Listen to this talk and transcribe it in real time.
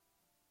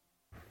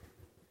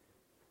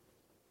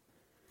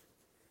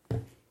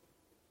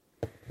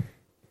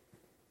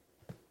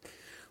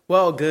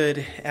Well,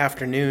 good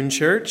afternoon,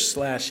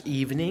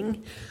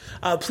 church/evening.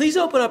 Please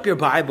open up your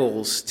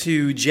Bibles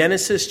to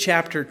Genesis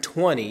chapter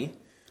 20,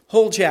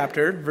 whole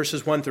chapter,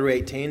 verses 1 through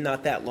 18,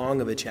 not that long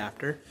of a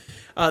chapter.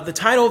 The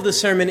title of the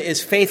sermon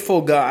is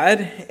Faithful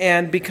God,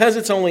 and because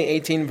it's only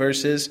 18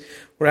 verses,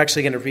 we're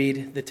actually going to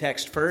read the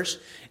text first.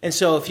 And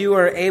so if you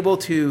are able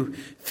to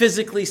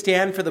physically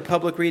stand for the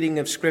public reading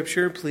of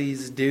Scripture,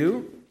 please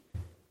do.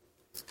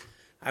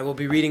 I will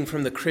be reading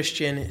from the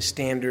Christian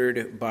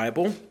Standard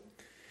Bible.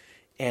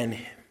 And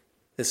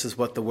this is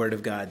what the Word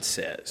of God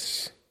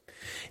says.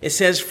 It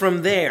says,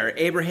 "From there,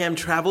 Abraham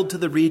traveled to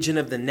the region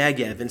of the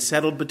Negev and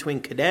settled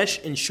between Kadesh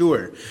and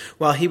Shur.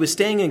 While he was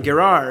staying in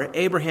Gerar,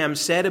 Abraham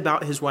said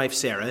about his wife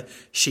Sarah,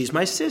 'She's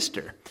my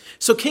sister.'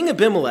 So King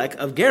Abimelech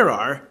of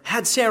Gerar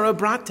had Sarah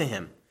brought to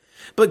him.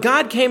 But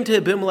God came to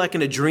Abimelech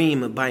in a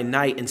dream by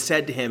night and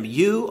said to him,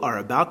 'You are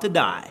about to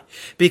die,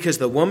 because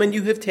the woman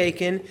you have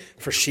taken,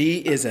 for she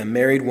is a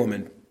married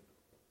woman.'"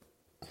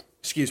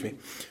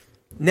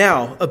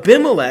 Now,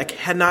 Abimelech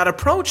had not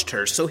approached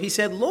her, so he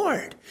said,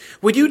 "Lord,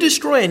 would you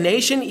destroy a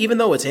nation even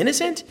though it's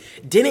innocent?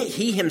 Didn't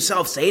he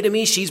himself say to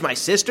me, 'She's my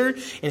sister,'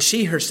 and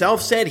she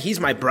herself said, 'He's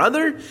my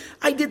brother'?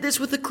 I did this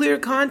with a clear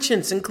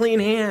conscience and clean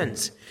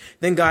hands."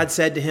 Then God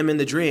said to him in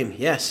the dream,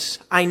 "Yes,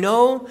 I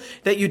know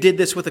that you did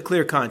this with a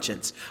clear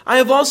conscience. I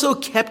have also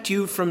kept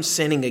you from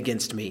sinning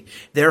against me.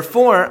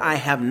 Therefore, I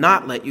have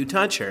not let you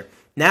touch her.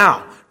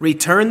 Now,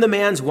 return the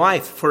man's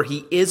wife, for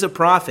he is a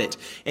prophet,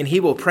 and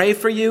he will pray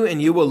for you,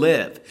 and you will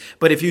live.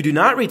 But if you do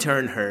not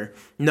return her,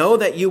 know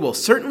that you will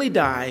certainly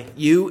die,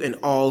 you and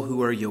all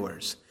who are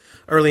yours."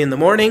 Early in the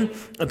morning,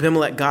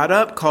 Abimelech got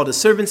up, called his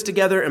servants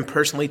together, and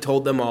personally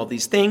told them all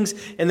these things,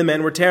 and the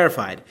men were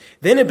terrified.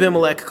 Then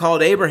Abimelech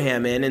called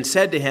Abraham in and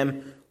said to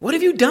him, "What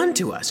have you done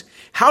to us?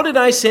 How did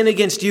I sin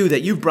against you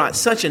that you've brought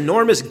such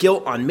enormous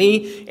guilt on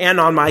me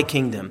and on my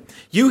kingdom?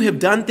 You have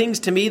done things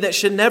to me that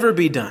should never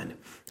be done."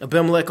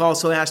 Abimelech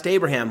also asked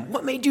Abraham,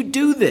 "What made you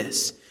do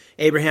this?"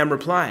 Abraham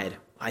replied,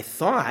 "I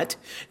thought,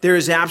 there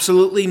is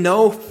absolutely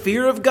no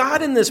fear of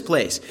God in this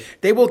place.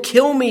 They will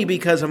kill me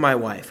because of my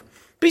wife.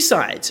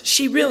 Besides,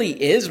 she really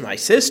is my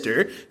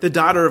sister, the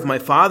daughter of my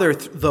father,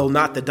 though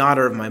not the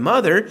daughter of my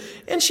mother,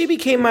 and she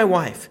became my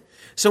wife.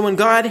 So when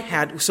God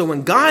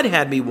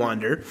had me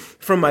wander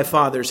from my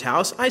father's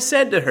house, I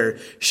said to her,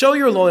 'Show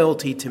your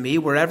loyalty to me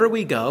wherever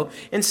we go,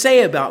 and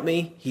say about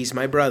me, he's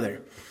my brother.'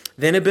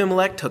 Then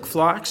Abimelech took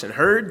flocks and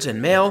herds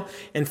and male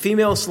and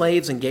female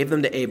slaves and gave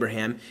them to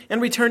Abraham and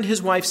returned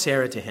his wife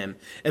Sarah to him.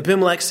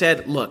 Abimelech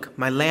said, 'Look,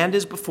 my land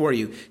is before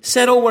you.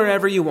 Settle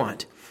wherever you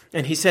want.'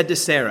 And he said to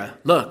Sarah,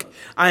 'Look,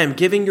 I am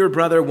giving your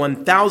brother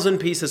 1,000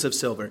 pieces of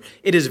silver.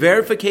 It is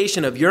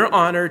verification of your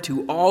honor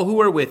to all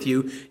who are with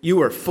you.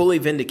 You are fully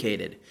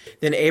vindicated.'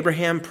 Then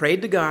Abraham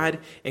prayed to God,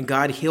 and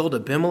God healed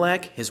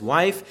Abimelech, his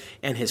wife,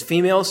 and his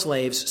female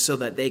slaves so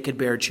that they could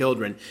bear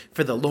children.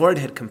 For the Lord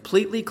had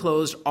completely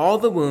closed all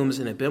the wombs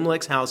in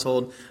Abimelech's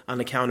household on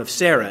account of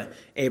Sarah,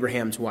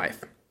 Abraham's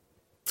wife."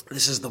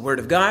 This is the word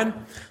of God.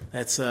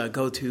 Let's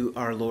go to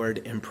our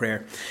Lord in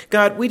prayer.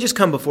 God, we just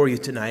come before you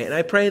tonight, and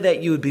I pray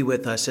that you would be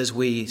with us as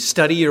we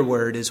study your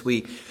word, as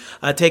we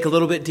take a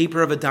little bit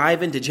deeper of a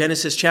dive into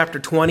Genesis chapter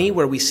 20,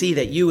 where we see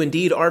that you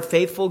indeed are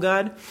faithful,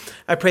 God.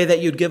 I pray that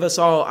you'd give us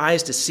all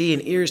eyes to see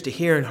and ears to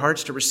hear and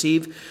hearts to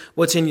receive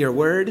what's in your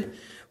word.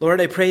 Lord,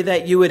 I pray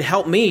that you would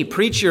help me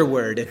preach your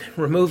word and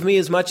remove me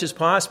as much as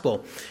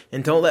possible.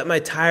 And don't let my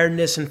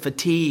tiredness and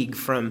fatigue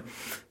from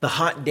the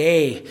hot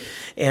day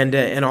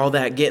and all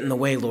that get in the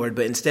way, Lord.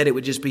 But instead, it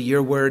would just be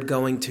your word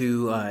going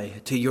to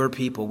your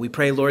people. We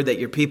pray, Lord, that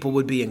your people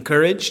would be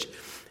encouraged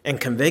and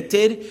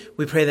convicted.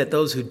 We pray that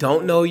those who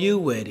don't know you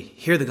would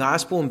hear the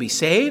gospel and be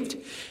saved.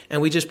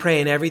 And we just pray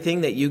in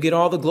everything that you get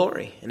all the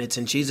glory. And it's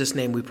in Jesus'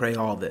 name we pray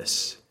all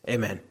this.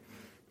 Amen.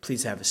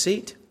 Please have a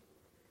seat.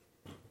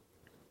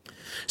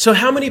 So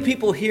how many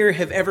people here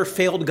have ever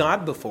failed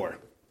God before?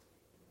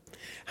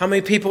 How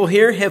many people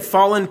here have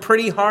fallen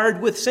pretty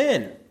hard with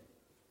sin?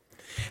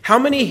 How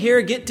many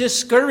here get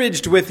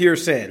discouraged with your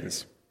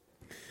sins?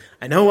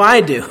 I know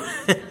I do.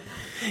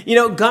 You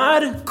know,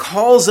 God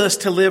calls us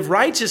to live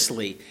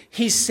righteously.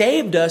 He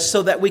saved us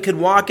so that we could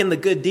walk in the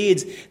good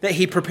deeds that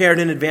he prepared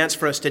in advance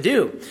for us to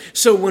do.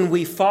 So when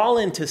we fall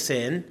into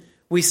sin,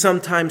 we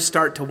sometimes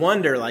start to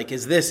wonder, like,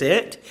 is this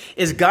it?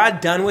 Is God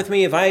done with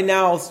me? Have I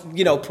now,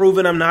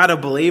 proven I'm not a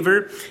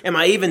believer? Am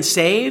I even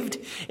saved?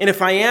 And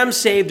if I am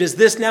saved, is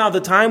this now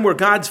the time where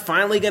God's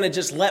finally going to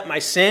just let my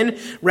sin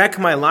wreck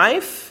my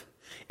life?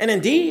 And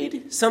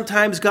indeed,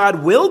 sometimes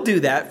God will do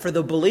that for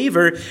the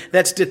believer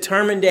that's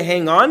determined to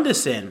hang on to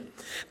sin.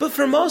 But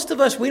for most of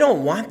us, we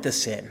don't want the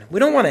sin. We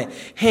don't want to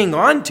hang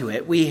on to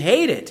it. We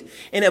hate it.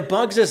 And it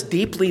bugs us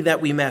deeply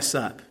that we mess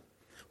up.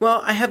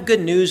 Well, I have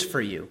good news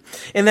for you.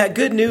 And that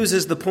good news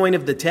is the point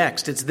of the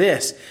text. It's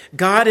this: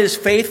 God is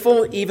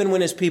faithful even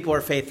when his people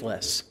are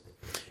faithless.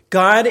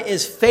 God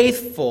is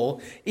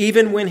faithful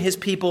even when his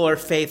people are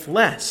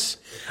faithless.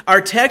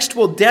 Our text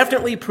will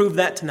definitely prove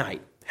that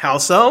tonight. How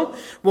so?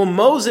 Well,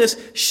 Moses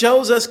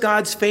shows us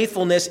God's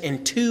faithfulness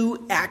in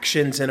two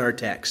actions in our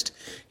text.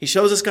 He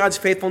shows us God's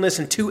faithfulness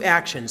in two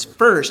actions.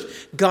 First,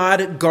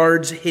 God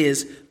guards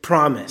his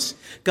promise.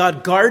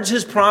 God guards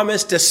his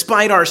promise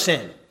despite our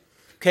sin.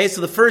 Okay,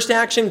 so the first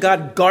action,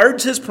 God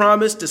guards his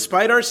promise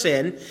despite our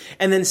sin.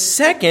 And then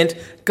second,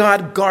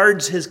 God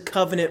guards his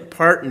covenant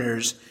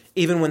partners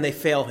even when they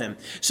fail him.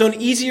 So an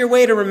easier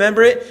way to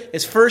remember it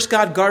is first,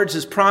 God guards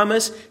his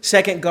promise.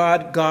 Second,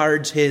 God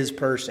guards his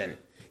person.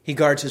 He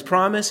guards his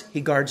promise.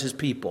 He guards his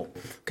people.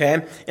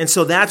 Okay? And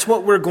so that's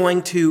what we're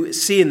going to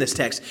see in this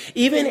text.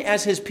 Even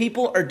as his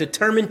people are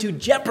determined to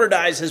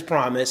jeopardize his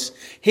promise,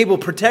 he will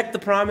protect the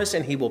promise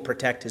and he will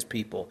protect his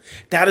people.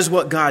 That is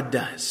what God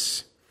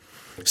does.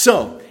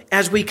 So,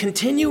 as we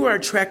continue our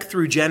trek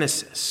through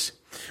Genesis,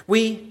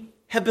 we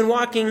have been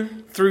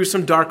walking through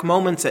some dark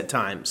moments at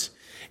times.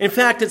 In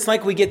fact, it's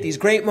like we get these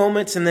great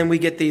moments and then we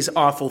get these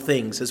awful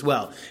things as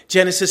well.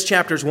 Genesis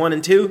chapters 1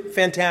 and 2,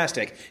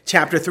 fantastic.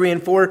 Chapter 3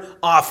 and 4,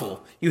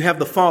 awful. You have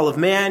the fall of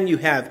man. You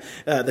have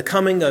the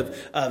coming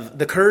of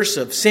the curse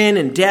of sin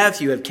and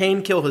death. You have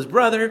Cain kill his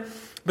brother.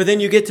 But then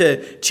you get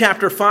to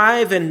chapter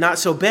 5 and not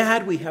so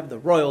bad. We have the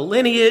royal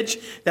lineage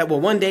that will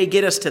one day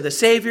get us to the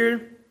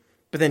Savior.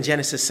 But then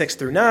Genesis 6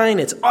 through 9,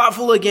 it's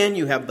awful again.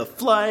 You have the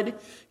flood.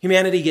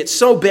 Humanity gets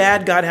so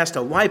bad, God has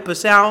to wipe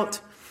us out.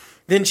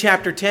 Then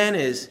chapter 10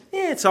 is,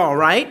 it's all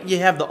right. You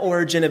have the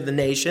origin of the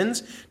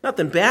nations.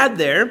 Nothing bad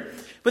there.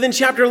 But then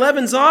chapter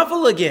 11 is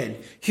awful again.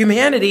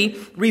 Humanity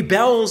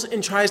rebels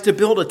and tries to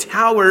build a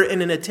tower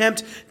in an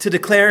attempt to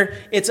declare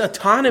its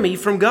autonomy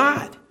from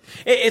God.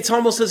 It's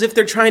almost as if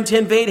they're trying to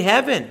invade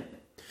heaven.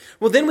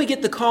 Well, then we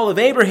get the call of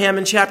Abraham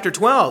in chapter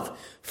 12.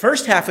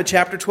 First half of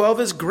chapter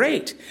 12 is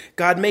great.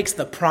 God makes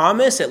the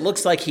promise. It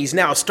looks like he's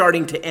now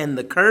starting to end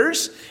the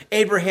curse.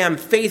 Abraham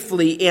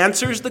faithfully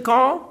answers the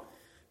call.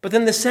 But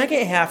then the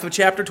second half of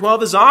chapter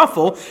 12 is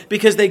awful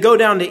because they go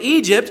down to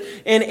Egypt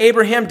and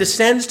Abraham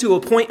descends to a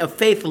point of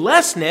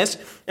faithlessness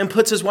and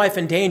puts his wife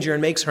in danger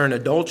and makes her an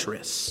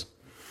adulteress.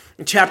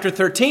 In chapter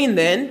 13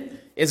 then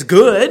is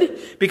good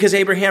because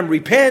Abraham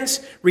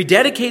repents,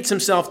 rededicates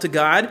himself to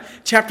God.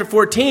 Chapter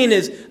 14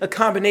 is a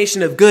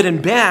combination of good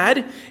and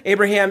bad.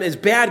 Abraham is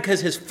bad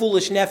because his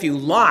foolish nephew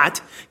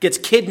Lot gets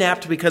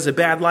kidnapped because of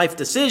bad life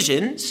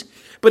decisions.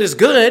 But is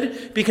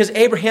good because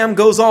Abraham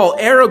goes all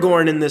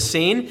Aragorn in this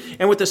scene,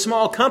 and with a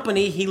small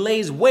company, he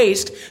lays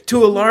waste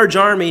to a large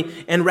army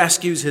and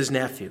rescues his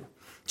nephew.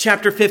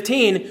 Chapter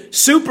 15,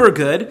 super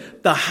good,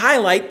 the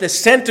highlight, the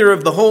center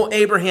of the whole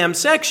Abraham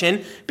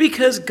section,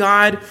 because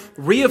God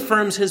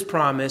reaffirms his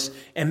promise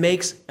and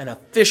makes an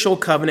official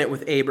covenant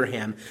with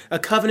Abraham, a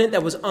covenant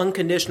that was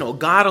unconditional.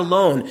 God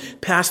alone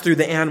passed through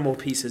the animal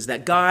pieces,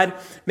 that God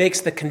makes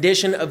the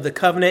condition of the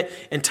covenant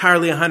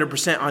entirely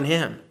 100% on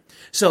him.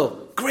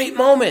 So, great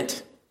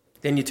moment.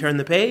 Then you turn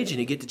the page and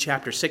you get to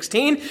chapter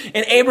 16,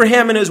 and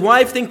Abraham and his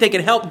wife think they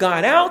can help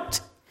God out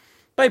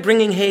by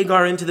bringing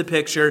Hagar into the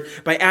picture,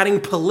 by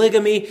adding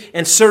polygamy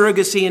and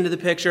surrogacy into the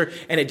picture,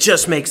 and it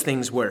just makes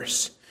things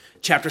worse.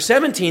 Chapter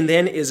 17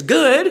 then is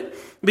good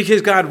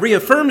because God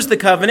reaffirms the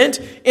covenant,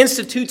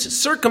 institutes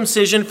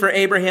circumcision for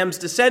Abraham's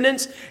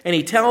descendants, and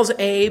he tells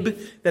Abe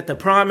that the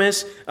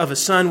promise of a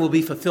son will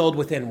be fulfilled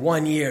within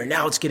 1 year.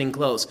 Now it's getting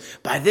close.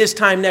 By this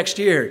time next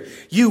year,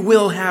 you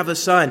will have a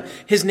son.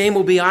 His name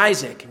will be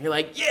Isaac. And you're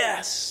like,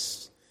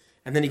 yes.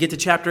 And then you get to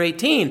chapter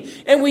 18,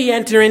 and we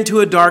enter into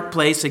a dark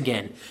place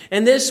again.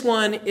 And this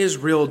one is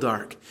real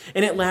dark.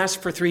 And it lasts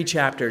for 3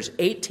 chapters.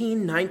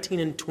 18, 19,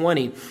 and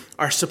 20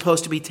 are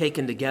supposed to be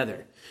taken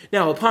together.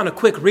 Now, upon a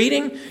quick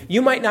reading,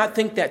 you might not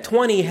think that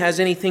 20 has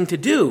anything to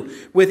do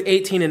with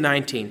 18 and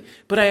 19,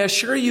 but I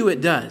assure you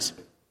it does.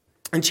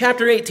 In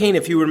chapter 18,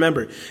 if you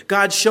remember,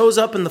 God shows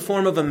up in the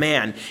form of a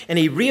man, and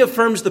he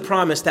reaffirms the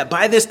promise that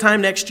by this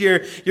time next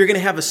year, you're going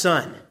to have a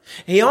son.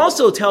 He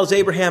also tells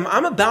Abraham,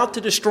 I'm about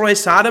to destroy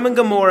Sodom and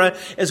Gomorrah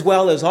as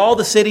well as all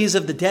the cities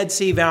of the Dead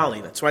Sea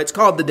Valley. That's why it's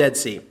called the Dead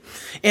Sea.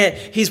 And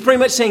he's pretty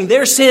much saying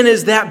their sin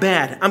is that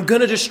bad. I'm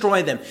going to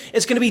destroy them.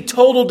 It's going to be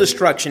total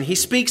destruction. He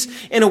speaks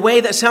in a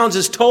way that sounds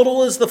as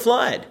total as the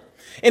flood.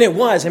 And it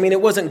was. I mean,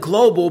 it wasn't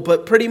global,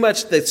 but pretty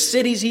much the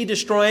cities he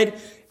destroyed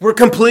were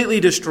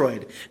completely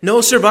destroyed. No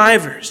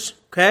survivors.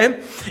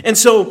 Okay? And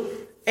so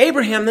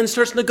Abraham then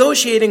starts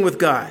negotiating with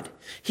God.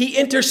 He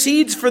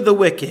intercedes for the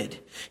wicked.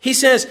 He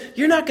says,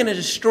 you're not going to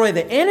destroy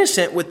the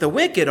innocent with the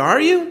wicked, are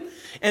you?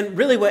 And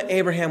really what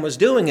Abraham was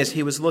doing is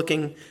he was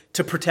looking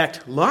to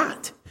protect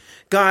Lot.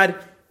 God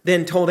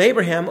then told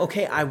Abraham,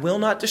 okay, I will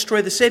not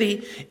destroy the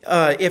city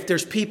if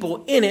there's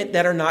people in it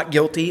that are not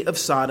guilty of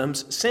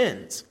Sodom's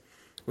sins.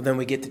 Well, then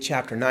we get to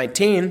chapter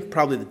 19,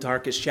 probably the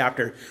darkest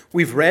chapter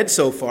we've read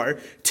so far.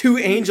 2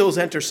 angels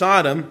enter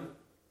Sodom,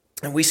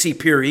 and we see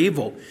pure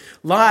evil.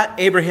 Lot,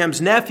 Abraham's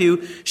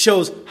nephew,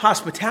 shows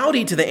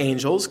hospitality to the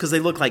angels because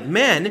they look like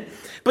men.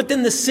 But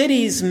then the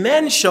city's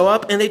men show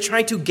up and they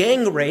try to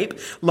gang rape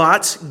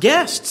Lot's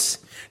guests.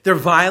 They're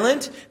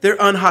violent. They're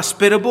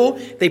unhospitable.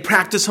 They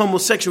practice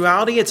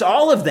homosexuality. It's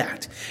all of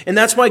that. And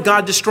that's why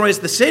God destroys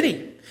the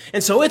city.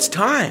 And so it's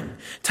time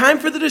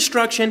for the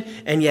destruction.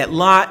 And yet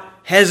Lot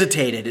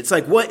hesitated. It's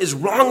like, what is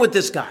wrong with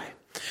this guy?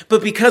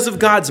 But because of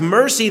God's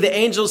mercy, the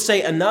angels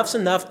say, enough's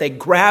enough. They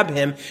grab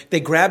him, they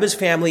grab his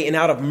family, and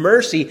out of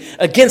mercy,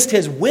 against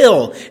his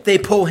will, they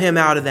pull him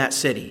out of that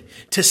city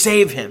to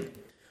save him.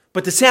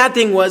 But the sad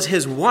thing was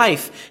his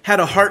wife had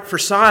a heart for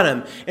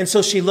Sodom, and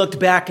so she looked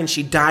back and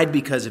she died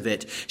because of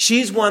it.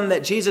 She's one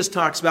that Jesus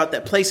talks about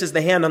that places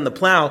the hand on the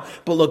plow,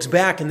 but looks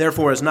back and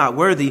therefore is not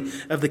worthy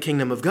of the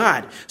kingdom of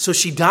God. So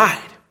she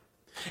died.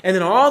 And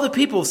then all the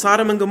people of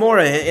Sodom and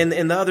Gomorrah and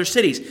the other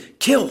cities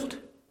killed.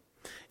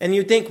 And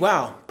you think,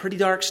 wow, pretty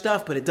dark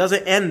stuff, but it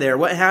doesn't end there.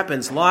 What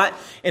happens? Lot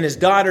and his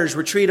daughters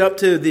retreat up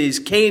to these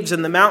caves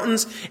in the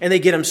mountains, and they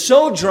get him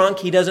so drunk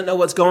he doesn't know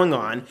what's going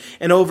on.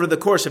 And over the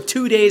course of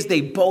 2 days,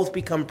 they both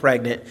become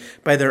pregnant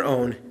by their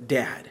own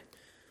dad.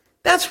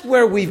 That's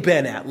where we've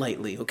been at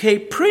lately, okay?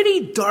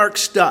 Pretty dark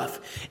stuff.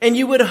 And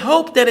you would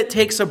hope that it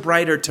takes a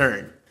brighter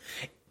turn.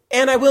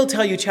 And I will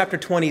tell you, chapter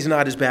 20 is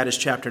not as bad as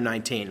chapter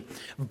 19.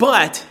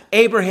 But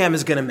Abraham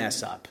is going to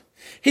mess up.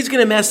 He's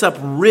going to mess up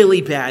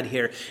really bad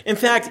here. In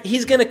fact,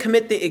 he's going to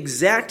commit the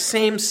exact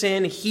same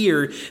sin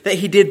here that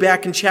he did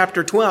back in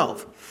chapter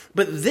 12.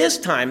 But this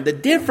time, the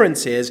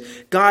difference is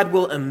God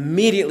will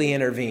immediately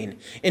intervene.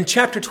 In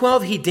chapter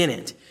 12, he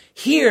didn't.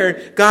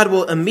 Here, God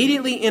will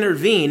immediately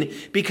intervene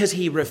because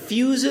he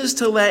refuses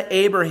to let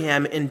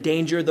Abraham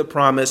endanger the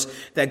promise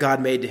that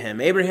God made to him.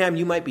 Abraham,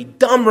 you might be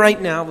dumb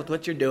right now with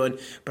what you're doing,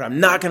 but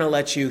I'm not going to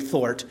let you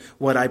thwart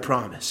what I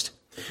promised.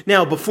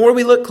 Now, before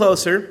we look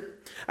closer,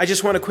 I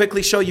just want to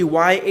quickly show you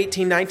why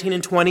 18, 19,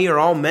 and 20 are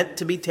all meant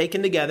to be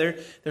taken together.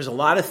 There's a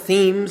lot of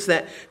themes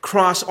that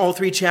cross all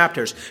three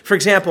chapters. For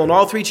example, in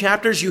all three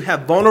chapters, you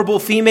have vulnerable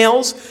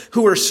females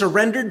who are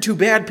surrendered to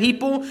bad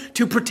people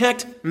to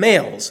protect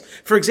males.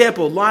 For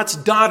example, Lot's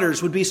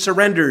daughters would be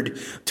surrendered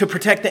to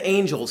protect the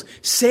angels.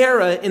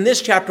 Sarah, in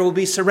this chapter, will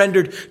be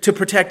surrendered to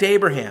protect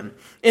Abraham.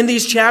 In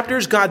these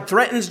chapters, God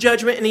threatens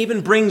judgment and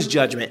even brings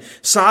judgment.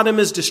 Sodom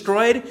is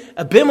destroyed.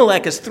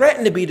 Abimelech is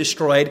threatened to be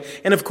destroyed.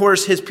 And of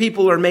course, his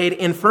people are made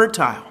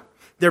infertile.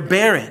 They're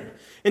barren.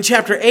 In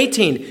chapter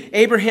 18,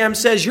 Abraham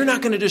says, you're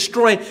not going to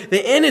destroy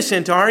the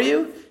innocent, are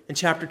you? In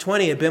chapter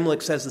 20,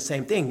 Abimelech says the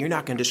same thing. You're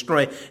not going to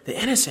destroy the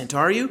innocent,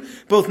 are you?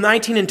 Both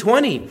 19 and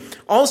 20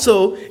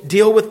 also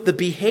deal with the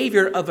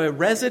behavior of a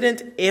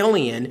resident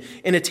alien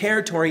in a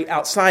territory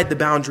outside the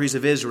boundaries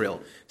of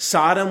Israel.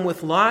 Sodom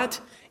with Lot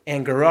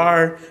and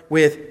Gerar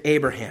with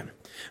Abraham.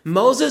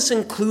 Moses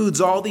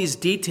includes all these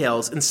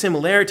details and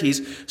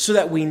similarities so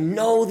that we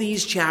know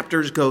these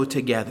chapters go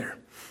together.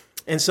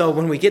 And so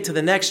when we get to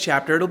the next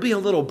chapter, it'll be a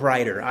little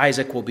brighter.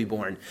 Isaac will be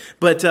born.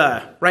 But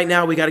right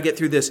now we got to get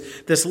through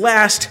this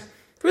last,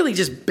 really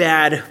just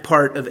bad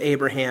part of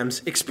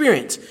Abraham's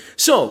experience.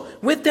 So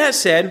with that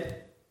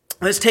said,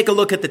 let's take a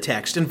look at the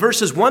text. In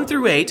verses 1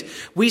 through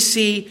 8, we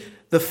see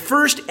the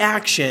first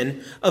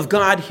action of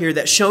God here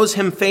that shows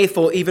him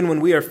faithful even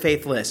when we are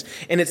faithless.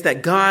 And it's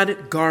that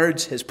God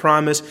guards his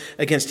promise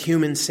against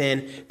human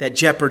sin that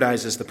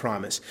jeopardizes the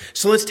promise.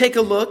 So let's take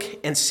a look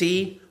and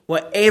see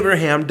what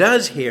Abraham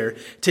does here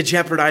to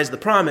jeopardize the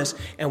promise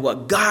and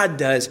what God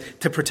does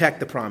to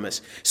protect the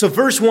promise. So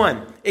verse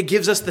 1, it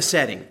gives us the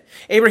setting.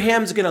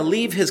 Abraham's going to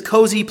leave his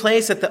cozy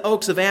place at the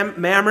Oaks of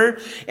Mamre,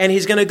 and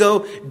he's going to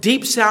go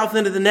deep south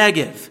into the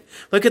Negev.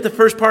 Look at the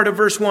first part of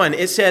verse 1.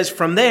 It says,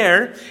 from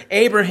there,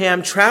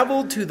 Abraham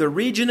traveled to the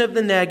region of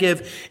the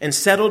Negev and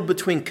settled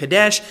between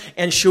Kadesh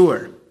and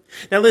Shur.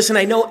 Now listen,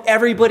 I know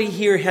everybody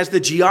here has the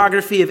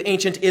geography of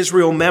ancient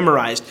Israel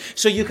memorized,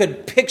 so you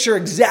could picture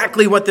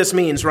exactly what this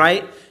means,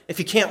 right? If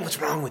you can't, what's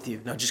wrong with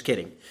you? No, just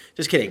kidding.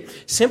 Just kidding.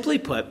 Simply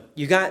put,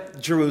 you got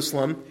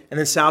Jerusalem, and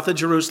then south of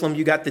Jerusalem,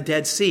 you got the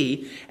Dead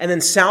Sea, and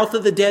then south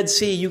of the Dead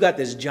Sea, you got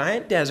this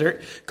giant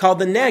desert called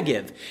the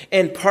Negev.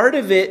 And part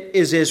of it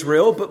is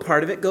Israel, but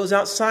part of it goes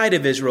outside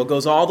of Israel,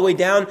 goes all the way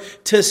down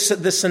to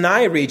the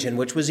Sinai region,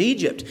 which was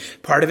Egypt.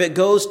 Part of it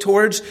goes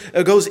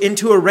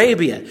into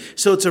Arabia.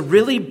 So it's a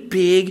really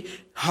big,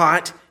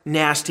 hot,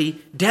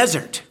 nasty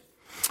desert.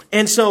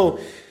 And so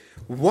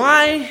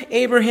why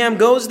Abraham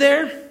goes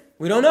there,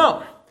 we don't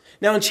know.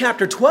 Now in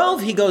chapter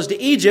 12, he goes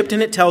to Egypt,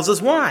 and it tells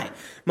us why.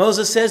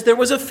 Moses says there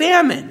was a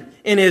famine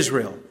in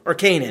Israel, or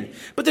Canaan.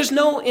 But there's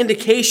no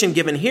indication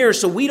given here,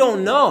 so we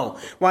don't know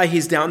why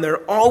he's down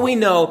there. All we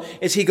know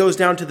is he goes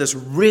down to this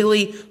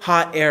really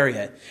hot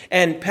area.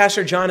 And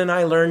Pastor John and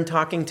I learned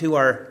talking to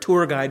our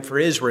tour guide for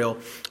Israel,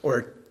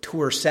 or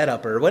tour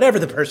setup, or whatever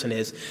the person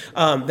is,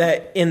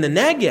 that in the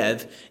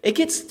Negev, it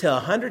gets to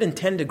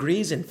 110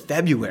 degrees in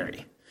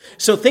February.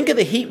 So think of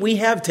the heat we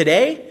have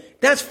today.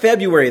 That's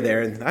February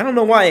there, and I don't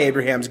know why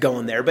Abraham's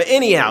going there, but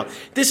anyhow,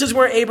 this is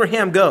where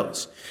Abraham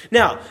goes.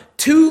 Now,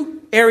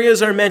 two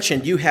areas are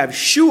mentioned. You have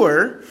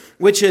Shur,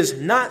 which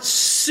is not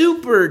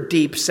super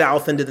deep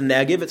south into the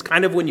Negev. It's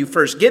kind of when you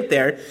first get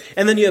there.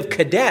 And then you have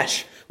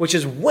Kadesh, which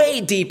is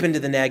way deep into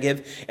the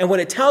Negev. And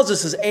what it tells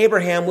us is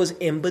Abraham was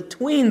in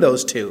between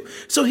those two.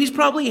 So he's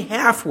probably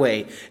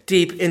halfway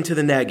deep into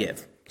the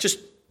Negev. Just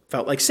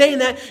felt like saying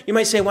that. You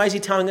might say, why is he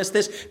telling us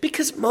this?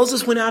 Because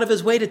Moses went out of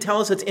his way to tell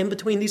us it's in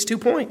between these 2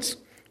 points.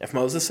 If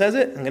Moses says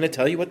it, I'm going to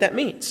tell you what that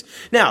means.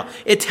 Now,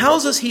 it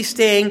tells us he's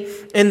staying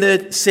in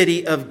the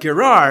city of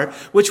Gerar,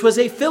 which was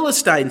a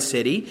Philistine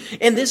city.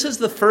 And this is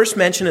the first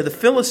mention of the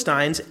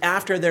Philistines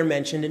after they're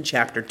mentioned in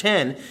chapter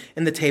 10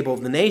 in the Table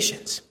of the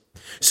Nations.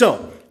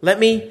 So, let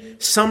me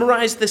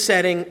summarize the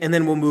setting and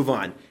then we'll move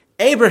on.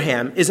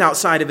 Abraham is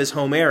outside of his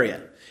home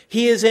area.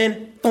 He is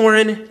in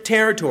foreign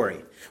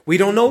territory. We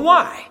don't know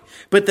why,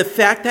 but the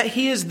fact that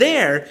he is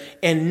there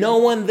and no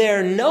one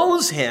there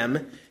knows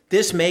him,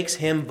 this makes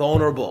him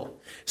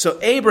vulnerable. So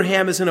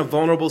Abraham is in a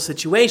vulnerable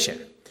situation.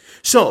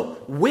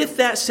 So with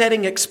that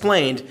setting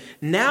explained,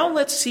 now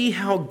let's see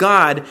how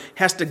God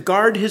has to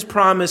guard his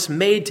promise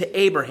made to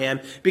Abraham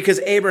because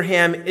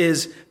Abraham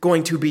is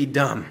going to be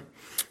dumb.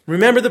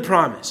 Remember the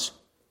promise.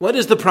 What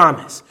is the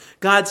promise?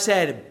 God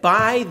said,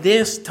 by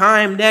this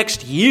time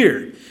next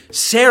year,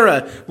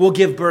 Sarah will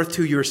give birth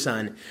to your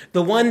son,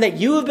 the one that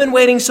you have been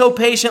waiting so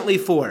patiently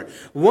for.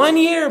 1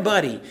 year,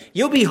 buddy.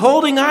 You'll be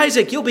holding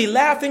Isaac. You'll be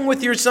laughing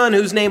with your son,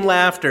 whose name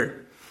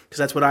Laughter, because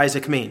that's what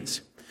Isaac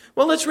means.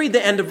 Well, let's read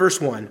the end of verse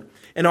 1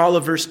 and all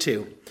of verse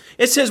 2.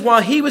 It says,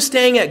 while he was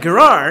staying at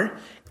Gerar,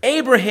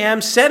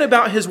 Abraham said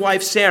about his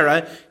wife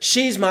Sarah,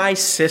 she's my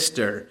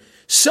sister.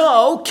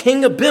 So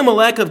King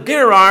Abimelech of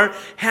Gerar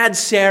had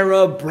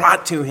Sarah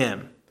brought to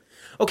him.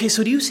 Okay,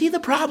 so do you see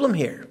the problem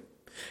here?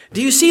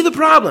 Do you see the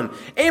problem?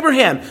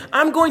 Abraham,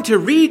 I'm going to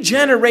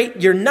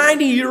regenerate your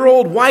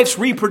 90-year-old wife's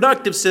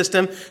reproductive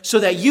system so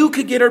that you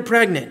could get her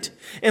pregnant.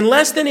 In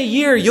less than a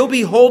year, you'll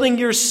be holding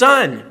your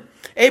son.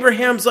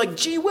 Abraham's like,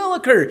 gee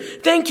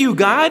williker, thank you,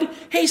 God.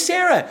 Hey,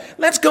 Sarah,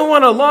 let's go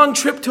on a long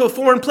trip to a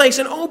foreign place.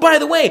 And oh, by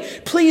the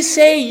way, please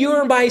say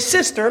you're my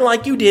sister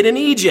like you did in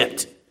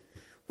Egypt.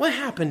 What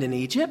happened in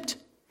Egypt?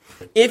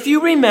 If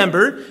you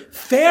remember,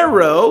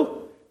 Pharaoh,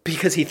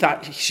 because he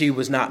thought she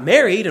was not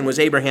married and was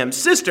Abraham's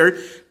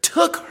sister,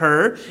 took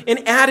her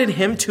and added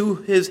her to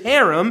his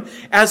harem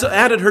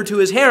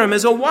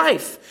as a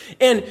wife.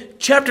 And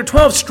chapter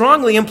 12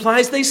 strongly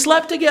implies they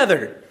slept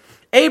together.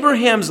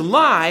 Abraham's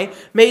lie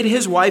made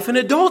his wife an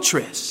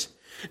adulteress.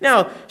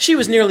 Now, she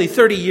was nearly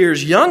 30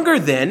 years younger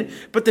then,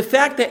 but the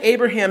fact that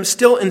Abraham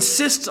still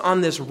insists on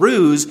this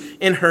ruse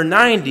in her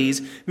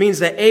 90s means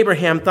that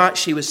Abraham thought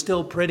she was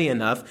still pretty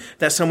enough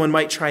that someone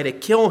might try to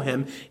kill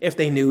him if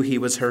they knew he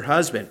was her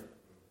husband.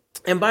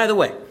 And by the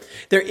way,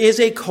 there is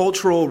a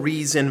cultural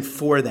reason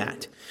for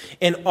that.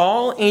 In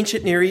all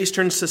ancient Near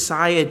Eastern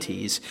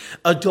societies,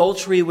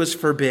 adultery was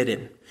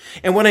forbidden.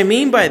 And what I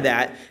mean by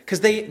that, because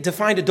they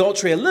defined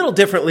adultery a little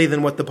differently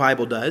than what the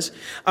Bible does,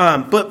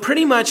 but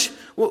pretty much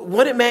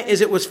what it meant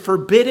is it was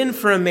forbidden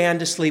for a man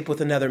to sleep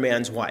with another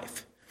man's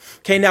wife.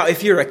 Okay, now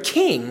if you're a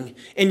king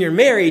and you're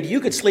married, you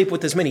could sleep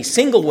with as many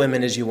single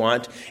women as you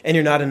want, and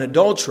you're not an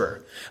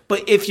adulterer.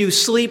 But if you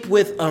sleep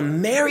with a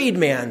married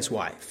man's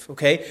wife,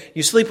 okay,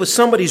 you sleep with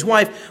somebody's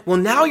wife, well,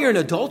 now you're an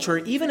adulterer.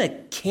 Even a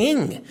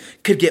king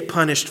could get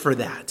punished for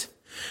that.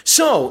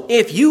 So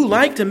if you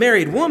liked a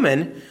married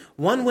woman,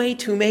 one way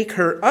to make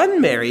her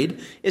unmarried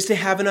is to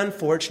have an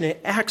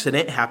unfortunate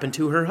accident happen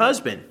to her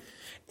husband.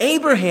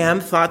 Abraham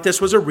thought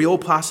this was a real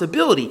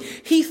possibility.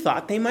 He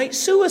thought they might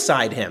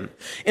suicide him.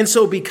 And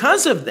so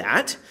because of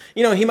that,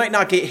 he might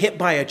not get hit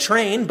by a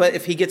train, but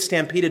if he gets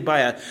stampeded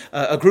by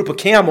a group of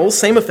camels,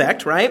 same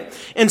effect, right?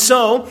 And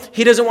so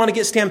he doesn't want to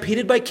get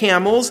stampeded by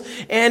camels,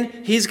 and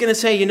he's going to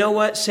say, you know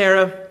what,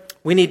 Sarah,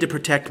 we need to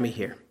protect me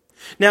here.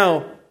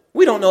 Now,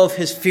 we don't know if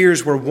his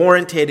fears were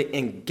warranted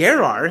in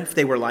Gerar, if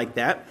they were like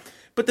that,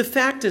 but the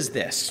fact is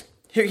this.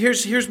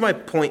 Here's my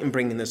point in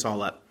bringing this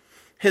all up.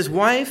 His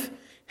wife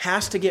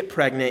has to get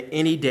pregnant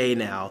any day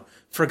now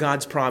for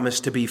God's promise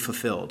to be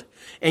fulfilled.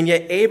 And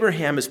yet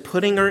Abraham is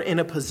putting her in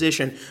a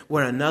position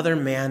where another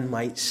man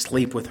might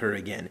sleep with her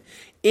again.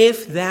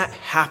 If that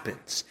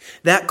happens,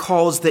 that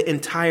calls the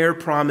entire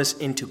promise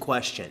into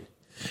question.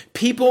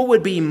 People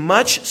would be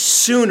much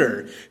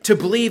sooner to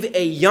believe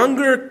a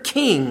younger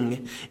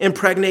king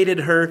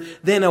impregnated her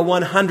than a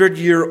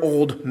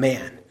 100-year-old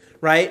man,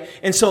 right?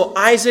 And so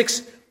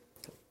Isaac's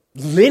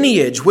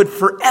lineage would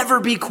forever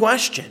be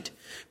questioned.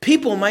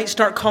 People might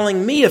start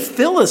calling me a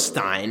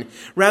Philistine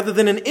rather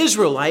than an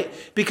Israelite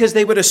because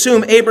they would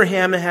assume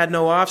Abraham had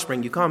no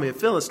offspring. You call me a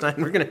Philistine,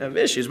 we're going to have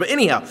issues. But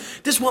anyhow,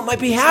 this is what might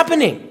be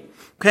happening.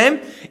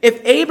 Okay? If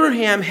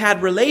Abraham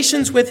had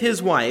relations with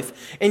his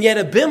wife, and yet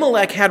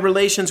Abimelech had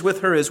relations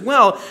with her as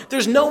well,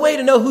 there's no way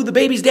to know who the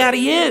baby's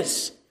daddy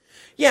is.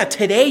 Yeah,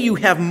 today you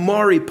have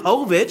Maury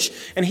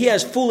Povich, and he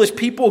has foolish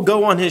people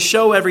go on his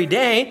show every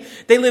day.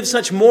 They live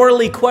such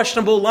morally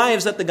questionable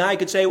lives that the guy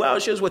could say, well,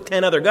 she was with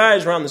 10 other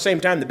guys around the same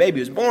time the baby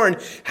was born.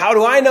 How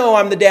do I know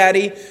I'm the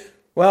daddy?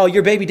 Well,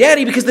 you're baby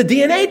daddy because the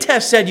DNA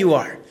test said you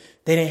are.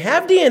 They didn't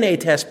have DNA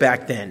tests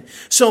back then.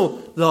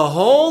 So the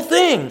whole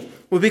thing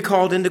would be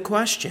called into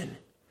question.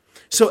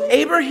 So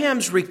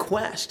Abraham's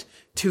request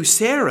to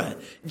Sarah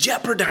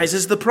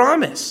jeopardizes the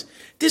promise.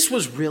 This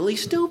was really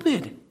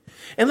stupid.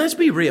 And let's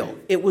be real,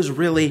 it was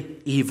really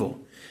evil.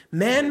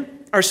 Men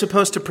are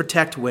supposed to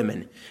protect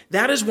women.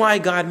 That is why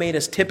God made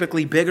us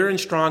typically bigger and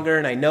stronger,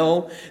 and I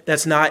know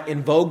that's not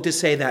in vogue to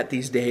say that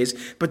these days,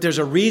 but there's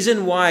a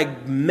reason why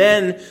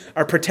men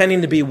are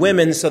pretending to be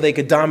women so they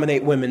could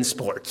dominate women's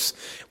sports.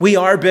 We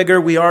are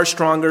bigger, we are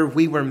stronger,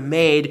 we were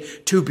made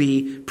to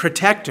be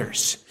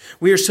protectors.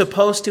 We are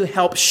supposed to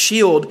help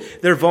shield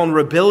their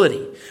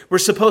vulnerability. We're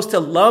supposed to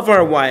love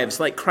our wives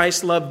like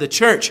Christ loved the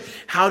church.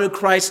 How did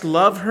Christ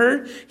love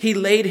her? He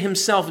laid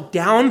himself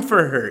down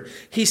for her.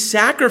 He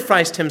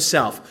sacrificed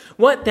himself.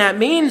 What that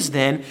means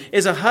then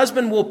is a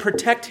husband will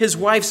protect his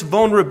wife's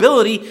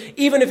vulnerability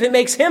even if it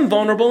makes him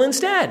vulnerable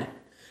instead.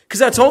 Because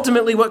that's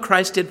ultimately what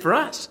Christ did for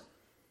us.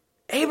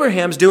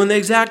 Abraham's doing the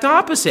exact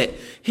opposite.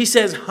 He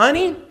says,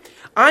 honey,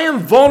 I am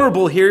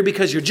vulnerable here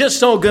because you're just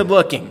so good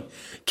looking.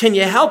 Can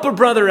you help a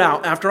brother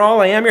out? After all,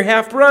 I am your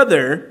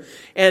half-brother.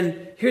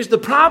 And here's the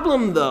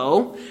problem,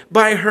 though.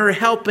 By her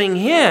helping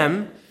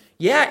him,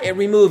 it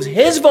removes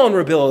his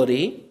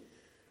vulnerability,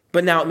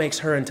 but now it makes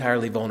her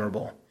entirely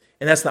vulnerable.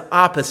 And that's the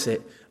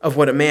opposite of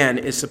what a man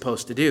is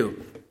supposed to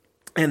do.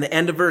 And the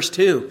end of verse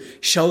 2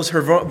 shows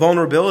her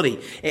vulnerability.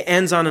 It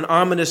ends on an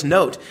ominous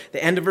note.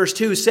 The end of verse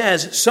 2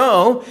 says,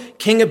 so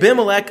King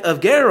Abimelech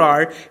of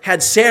Gerar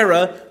had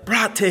Sarah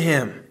brought to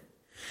him.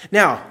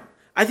 Now,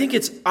 I think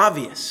it's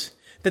obvious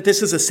that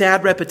this is a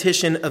sad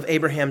repetition of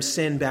Abraham's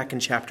sin back in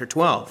chapter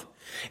 12.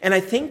 And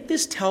I think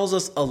this tells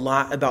us a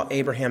lot about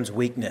Abraham's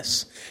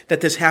weakness,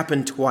 that this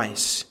happened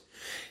twice.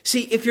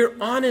 See, if you're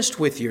honest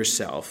with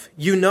yourself,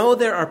 you know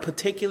there are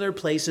particular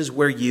places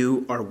where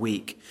you are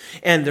weak.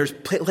 And there's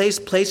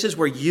places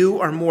where you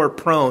are more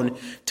prone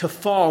to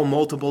fall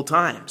multiple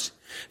times.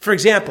 For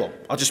example,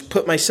 I'll just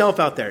put myself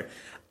out there.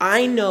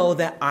 I know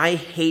that I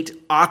hate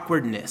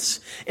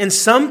awkwardness, and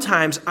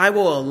sometimes I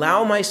will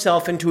allow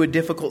myself into a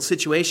difficult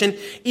situation,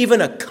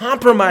 even a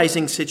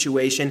compromising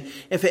situation,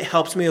 if it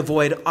helps me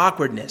avoid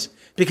awkwardness,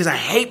 because I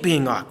hate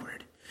being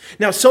awkward.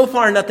 Now, so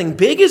far, nothing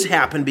big has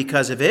happened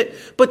because of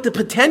it, but the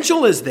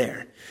potential is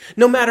there.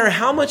 No matter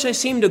how much I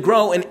seem to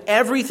grow in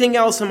everything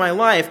else in my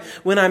life,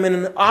 when I'm in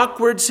an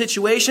awkward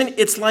situation,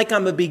 it's like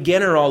I'm a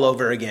beginner all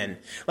over again.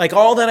 Like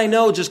all that I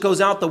know just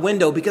goes out the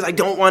window because I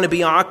don't want to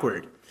be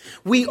awkward.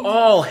 We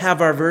all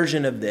have our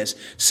version of this.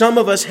 Some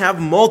of us have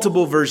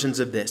multiple versions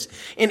of this.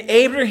 In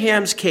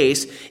Abraham's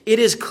case, it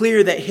is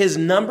clear that his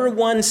number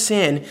one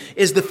sin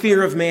is the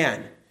fear of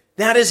man.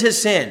 That is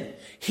his sin.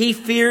 He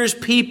fears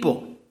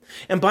people.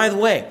 And by the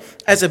way,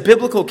 as a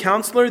biblical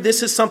counselor,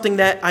 this is something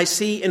that I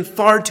see in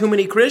far too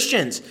many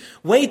Christians.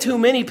 Way too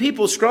many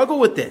people struggle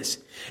with this.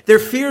 Their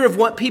fear of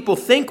what people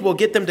think will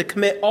get them to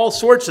commit all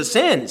sorts of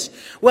sins.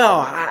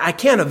 Well, I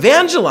can't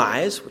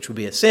evangelize, which would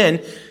be a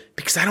sin,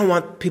 because I don't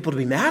want people to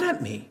be mad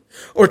at me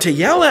or to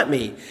yell at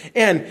me.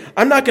 And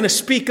I'm not going to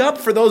speak up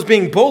for those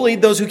being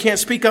bullied, those who can't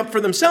speak up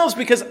for themselves,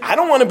 because I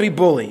don't want to be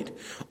bullied.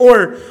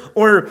 Or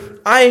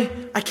I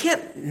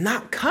can't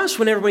not cuss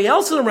when everybody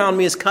else around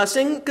me is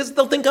cussing because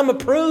they'll think I'm a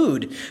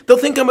prude. They'll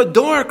think I'm a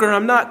dork or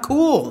I'm not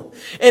cool.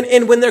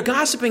 And when they're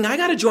gossiping, I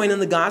got to join in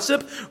the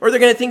gossip or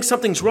they're going to think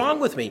something's wrong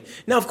with me.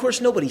 Now, of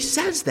course, nobody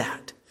says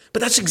that.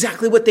 But that's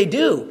exactly what they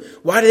do.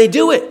 Why do they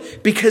do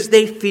it? Because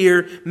they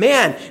fear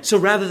man. So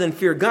rather than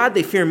fear God,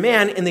 they fear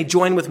man, and they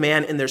join with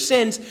man in their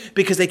sins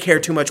because they care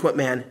too much what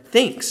man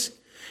thinks.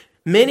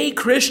 Many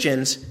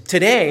Christians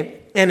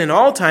today and in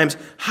all times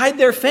hide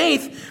their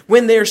faith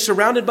when they're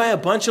surrounded by a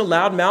bunch of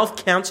loudmouth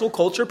cancel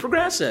culture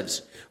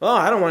progressives. Oh,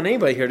 I don't want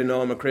anybody here to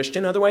know I'm a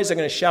Christian. Otherwise, they're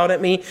going to shout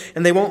at me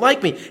and they won't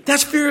like me.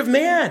 That's fear of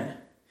man.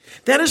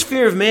 That is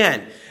fear of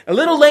man. A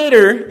little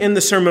later in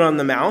the Sermon on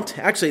the Mount,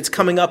 actually it's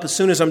coming up as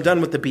soon as I'm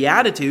done with the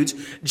Beatitudes,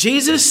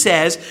 Jesus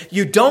says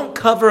you don't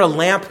cover a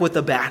lamp with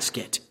a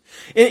basket.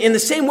 In the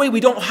same way we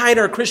don't hide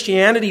our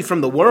Christianity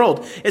from the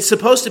world, it's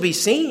supposed to be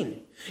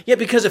seen. Yet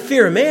because of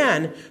fear of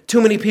man,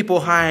 too many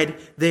people hide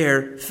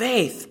their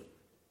faith.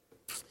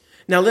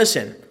 Now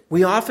listen,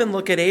 we often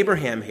look at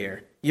Abraham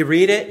here. You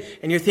read it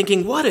and you're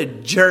thinking, what a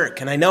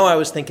jerk. And I know I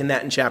was thinking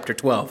that in chapter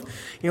 12.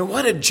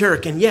 What a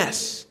jerk. And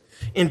yes,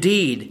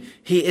 indeed,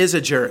 he is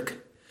a jerk.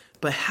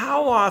 But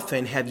how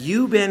often have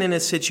you been in a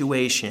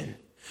situation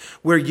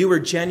where you were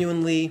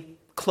genuinely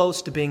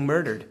close to being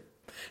murdered?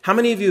 How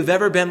many of you have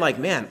ever been like,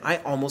 man, I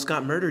almost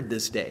got murdered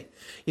this day?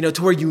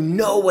 To where you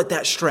know what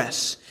that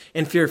stress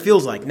and fear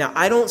feels like. Now,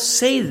 I don't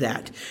say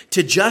that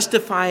to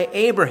justify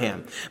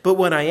Abraham, but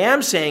what I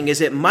am saying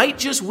is it might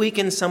just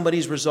weaken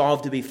somebody's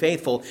resolve to be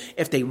faithful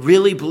if they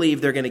really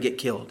believe they're going to get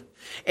killed.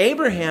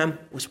 Abraham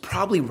was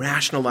probably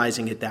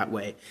rationalizing it that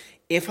way.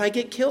 If I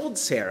get killed,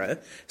 Sarah,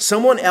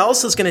 someone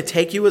else is going to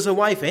take you as a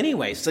wife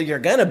anyway, so you're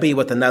going to be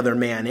with another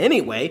man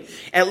anyway.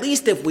 At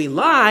least if we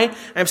lie,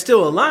 I'm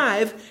still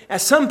alive.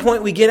 At some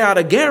point we get out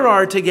of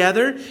Gerar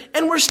together,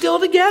 and we're still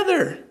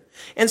together.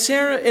 And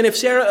if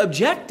Sarah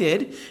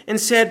objected and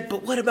said,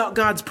 but what about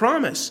God's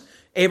promise?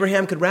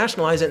 Abraham could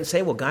rationalize it and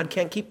say, well, God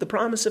can't keep the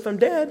promise if I'm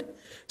dead.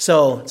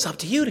 So it's up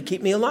to you to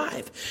keep me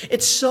alive.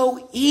 It's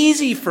so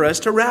easy for us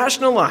to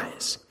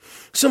rationalize.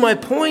 So my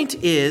point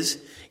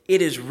is,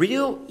 it is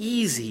real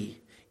easy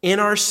in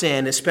our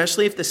sin,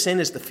 especially if the sin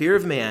is the fear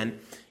of man,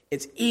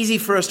 It's easy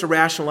for us to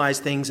rationalize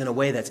things in a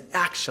way that's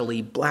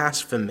actually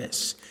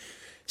blasphemous.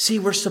 See,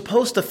 we're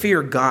supposed to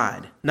fear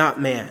God,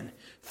 not man.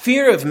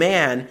 Fear of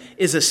man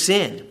is a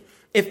sin.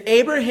 If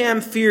Abraham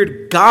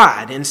feared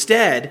God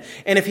instead,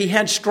 and if he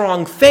had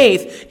strong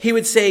faith, he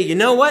would say, you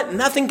know what?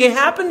 Nothing can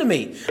happen to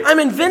me. I'm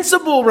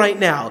invincible right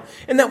now.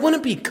 And that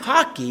wouldn't be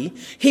cocky.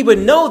 He would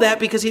know that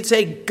because he'd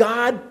say,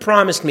 God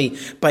promised me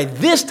by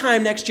this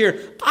time next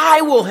year,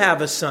 I will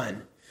have a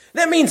son.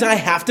 That means I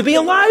have to be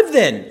alive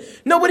then.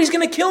 Nobody's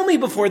going to kill me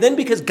before then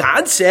because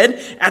God said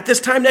at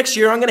this time next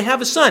year I'm going to have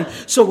a son.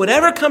 So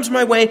whatever comes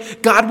my way,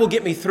 God will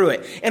get me through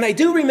it. And I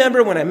do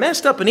remember when I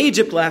messed up in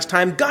Egypt last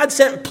time, God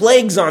sent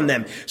plagues on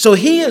them. So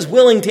he is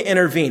willing to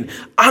intervene.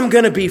 I'm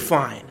going to be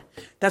fine.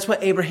 That's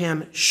what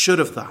Abraham should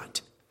have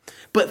thought.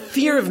 But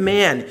fear of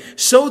man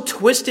so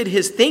twisted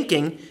his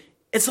thinking,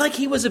 it's like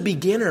he was a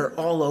beginner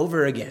all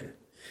over again.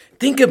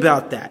 Think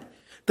about that.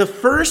 The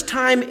first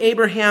time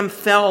Abraham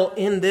fell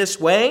in this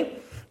way,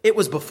 it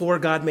was before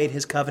God made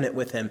his covenant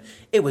with him.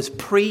 It was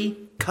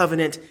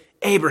pre-covenant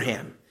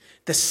Abraham.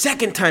 The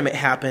second time it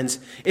happens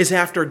is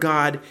after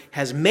God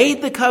has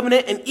made the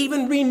covenant and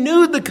even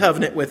renewed the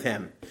covenant with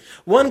him.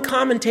 One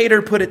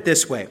commentator put it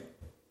this way.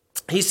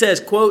 He says,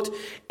 quote,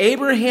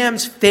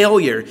 Abraham's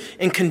failure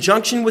in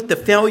conjunction with the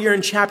failure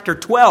in chapter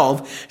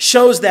 12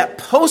 shows that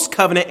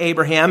post-covenant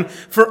Abraham,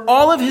 for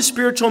all of his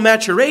spiritual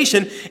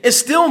maturation, is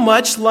still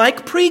much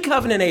like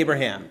pre-covenant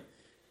Abraham.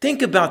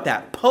 Think about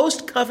that.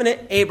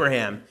 Post-covenant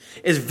Abraham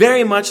is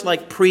very much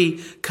like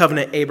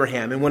pre-covenant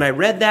Abraham. And when I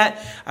read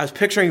that, I was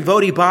picturing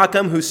Vodi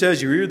Bakum, who says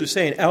you're either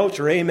saying ouch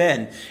or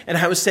amen. And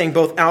I was saying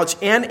both ouch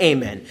and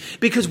amen.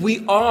 Because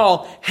we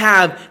all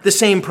have the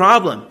same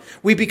problem.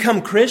 We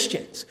become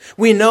Christians.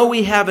 We know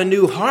we have a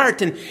new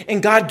heart,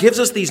 and God gives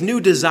us these new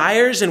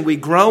desires, and we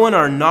grow in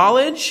our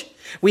knowledge.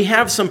 We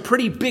have some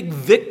pretty big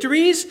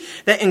victories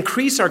that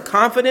increase our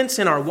confidence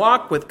in our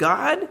walk with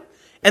God.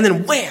 And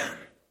then wham!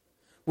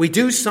 We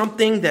do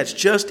something that's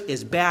just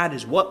as bad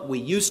as what we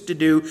used to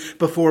do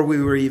before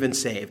we were even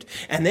saved.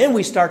 And then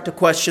we start to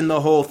question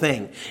the whole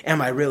thing.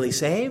 Am I really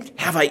saved?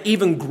 Have I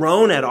even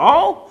grown at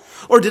all?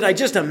 Or did I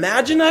just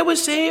imagine I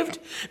was saved?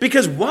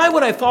 Because why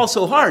would I fall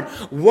so hard?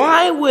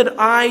 Why would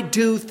I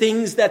do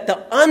things that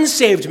the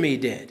unsaved me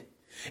did?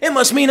 It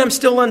must mean I'm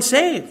still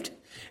unsaved.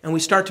 And we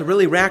start to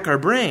really rack our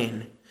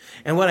brain.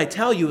 And what I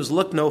tell you is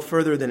look no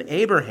further than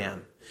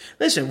Abraham.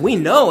 Listen, we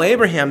know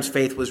Abraham's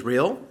faith was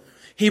real.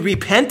 He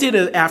repented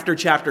after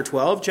chapter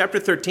 12. Chapter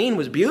 13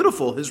 was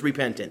beautiful, his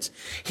repentance.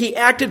 He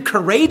acted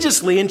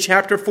courageously in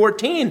chapter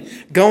 14,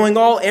 going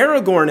all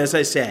Aragorn, as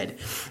I said.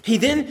 He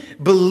then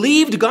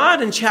believed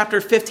God in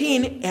chapter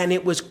 15, and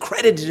it was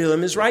credited to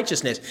him as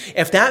righteousness.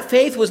 If that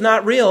faith was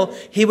not real,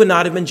 he would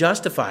not have been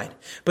justified.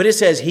 But it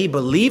says he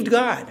believed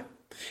God,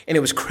 and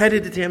it was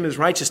credited to him as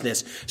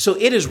righteousness. So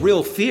it is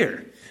real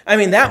fear. I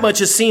mean, that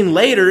much is seen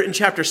later in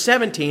chapter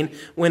 17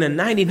 when a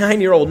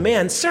 99-year-old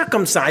man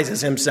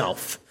circumcises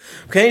himself.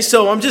 Okay,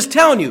 so I'm just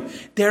telling you,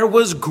 there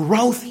was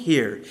growth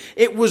here.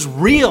 It was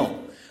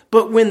real.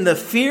 But when the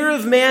fear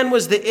of man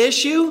was the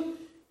issue,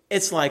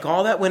 it's like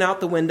all that went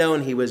out the window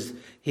and he was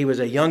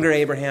a younger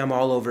Abraham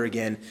all over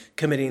again,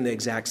 committing the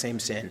exact same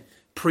sin.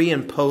 Pre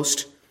and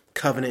post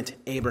covenant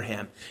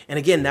Abraham. And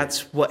again,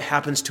 that's what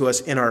happens to us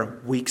in our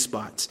weak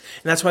spots.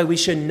 And that's why we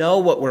should know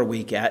what we're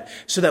weak at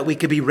so that we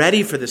could be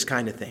ready for this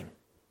kind of thing.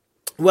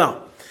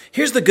 Well,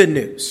 here's the good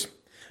news.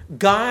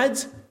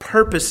 God's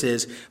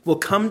purposes will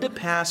come to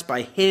pass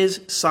by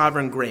his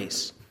sovereign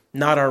grace,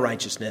 not our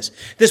righteousness.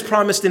 This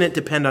promise didn't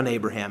depend on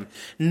Abraham.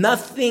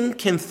 Nothing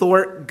can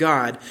thwart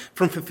God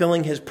from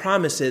fulfilling his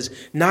promises,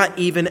 not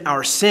even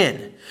our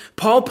sin.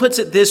 Paul puts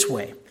it this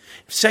way.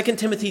 2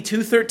 Timothy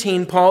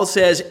 2:13, Paul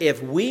says,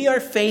 if we are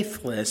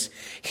faithless,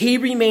 he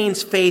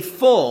remains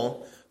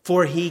faithful,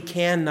 for he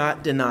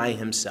cannot deny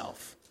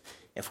himself.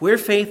 If we're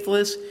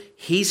faithless,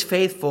 he's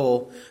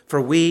faithful,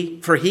 for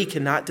he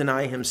cannot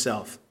deny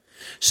himself.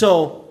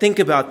 So think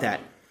about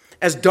that.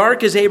 As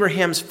dark as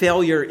Abraham's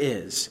failure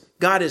is,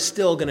 God is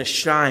still going to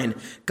shine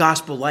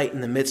gospel light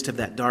in the midst of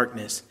that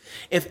darkness.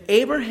 If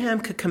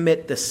Abraham could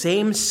commit the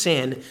same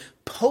sin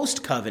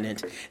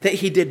post-covenant that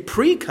he did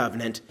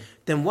pre-covenant,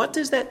 then what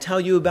does that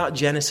tell you about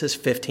Genesis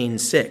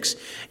 15:6?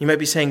 You might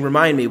be saying,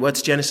 remind me,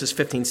 what's Genesis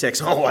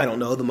 15:6? Oh, I don't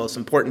know, the most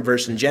important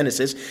verse in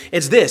Genesis.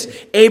 It's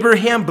this: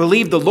 Abraham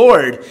believed the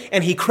Lord,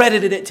 and he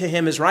credited it to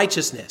him as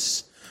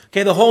righteousness.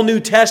 Okay, the whole New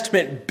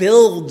Testament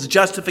builds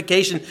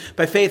justification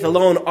by faith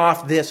alone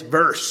off this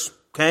verse.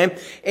 Okay,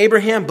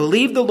 Abraham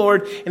believed the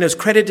Lord and it was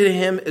credited to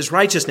him as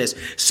righteousness.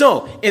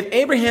 So, if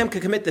Abraham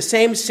could commit the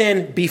same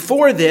sin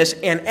before this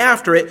and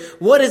after it,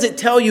 what does it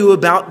tell you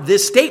about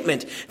this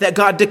statement that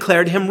God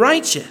declared him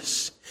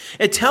righteous?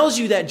 It tells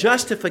you that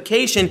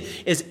justification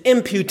is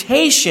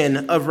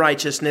imputation of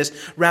righteousness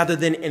rather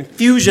than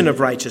infusion of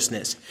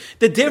righteousness.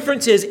 The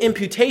difference is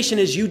imputation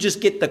is you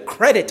just get the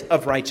credit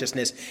of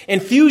righteousness.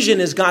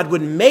 Infusion is God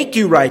would make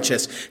you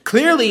righteous.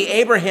 Clearly,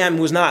 Abraham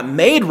was not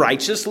made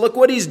righteous. Look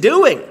what he's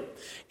doing.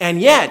 And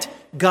yet,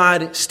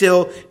 God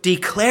still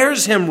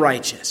declares him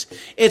righteous.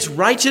 It's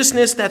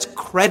righteousness that's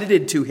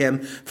credited to him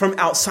from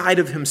outside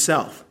of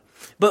himself.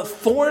 But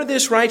for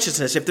this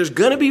righteousness, if there's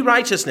going to be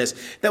righteousness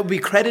that will be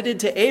credited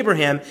to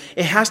Abraham,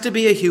 it has to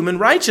be a human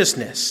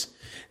righteousness.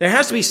 There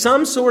has to be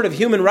some sort of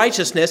human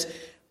righteousness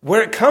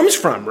where it comes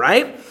from,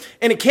 right?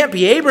 And it can't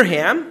be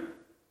Abraham.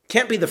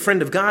 Can't be the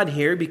friend of God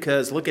here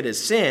because look at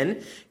his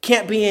sin.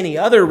 Can't be any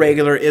other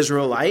regular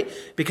Israelite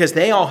because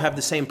they all have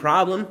the same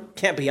problem.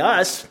 Can't be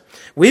us.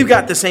 We've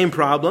got the same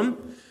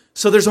problem.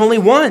 So there's only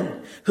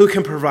one who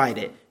can provide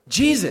it.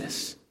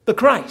 Jesus, the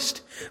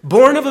Christ,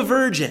 born of a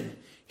virgin.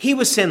 He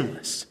was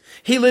sinless.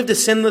 He lived a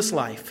sinless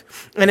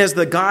life. And as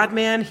the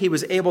God-man, he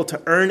was able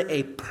to earn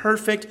a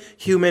perfect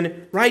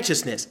human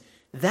righteousness.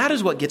 That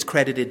is what gets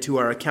credited to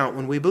our account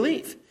when we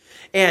believe.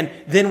 And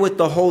then with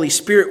the Holy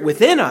Spirit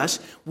within us,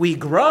 we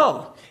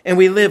grow and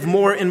we live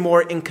more and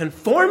more in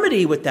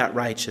conformity with that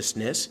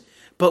righteousness.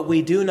 But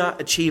we do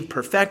not achieve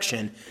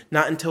perfection,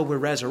 not until we're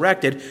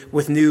resurrected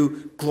with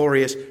new,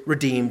 glorious,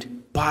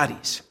 redeemed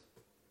bodies.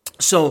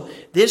 So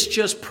this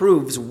just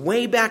proves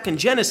way back in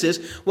Genesis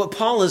what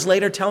Paul is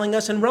later telling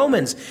us in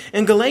Romans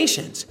and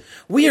Galatians.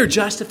 We are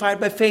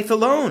justified by faith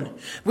alone.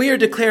 We are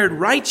declared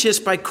righteous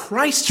by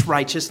Christ's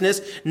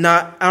righteousness,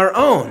 not our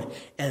own.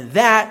 And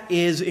that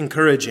is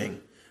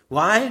encouraging.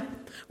 Why?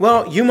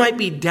 Well, you might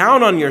be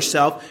down on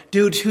yourself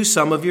due to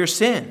some of your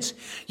sins.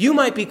 You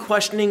might be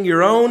questioning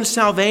your own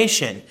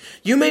salvation.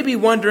 You may be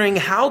wondering,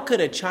 how could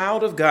a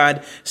child of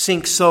God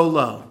sink so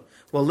low?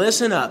 Well,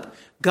 listen up.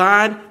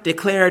 God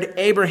declared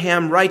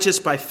Abraham righteous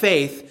by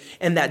faith,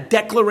 and that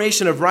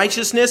declaration of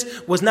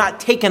righteousness was not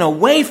taken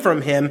away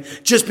from him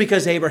just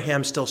because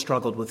Abraham still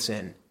struggled with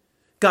sin.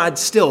 God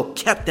still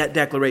kept that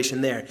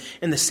declaration there.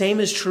 And the same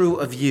is true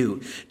of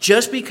you.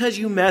 Just because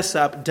you mess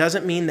up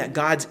doesn't mean that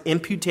God's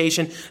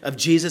imputation of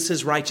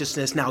Jesus'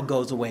 righteousness now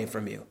goes away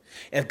from you.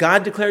 If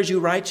God declares you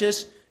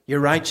righteous,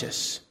 you're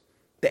righteous.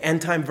 The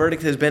end time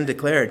verdict has been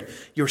declared.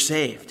 You're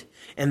saved.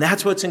 And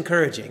that's what's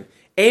encouraging.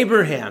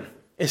 Abraham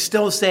is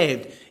still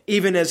saved,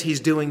 even as he's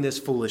doing this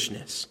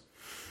foolishness.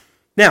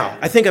 Now,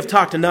 I think I've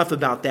talked enough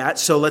about that,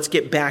 so let's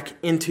get back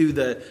into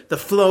the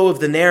flow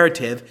of the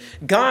narrative.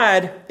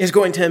 God is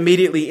going to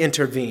immediately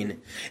intervene.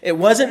 It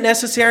wasn't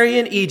necessary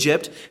in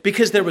Egypt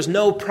because there was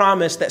no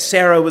promise that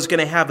Sarah was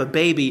going to have a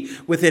baby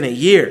within a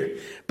year.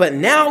 But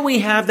now we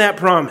have that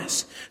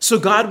promise. So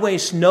God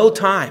wastes no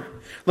time.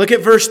 Look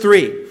at verse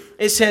 3.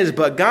 It says,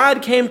 "But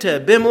God came to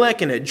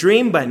Abimelech in a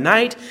dream by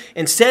night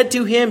and said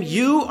to him,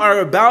 'You are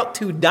about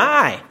to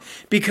die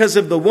because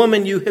of the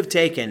woman you have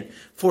taken,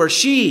 for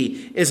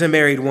she is a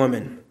married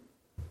woman.'"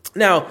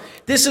 Now,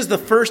 this is the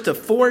first of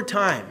 4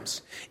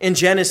 times in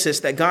Genesis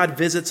that God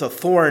visits a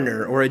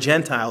foreigner or a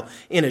Gentile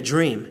in a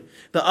dream.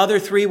 The other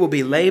 3 will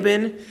be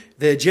Laban,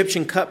 the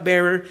Egyptian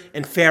cupbearer,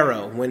 and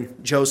Pharaoh when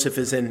Joseph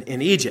is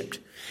in Egypt.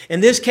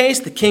 In this case,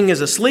 the king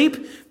is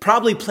asleep,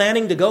 probably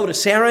planning to go to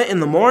Sarah in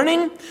the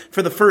morning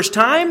for the first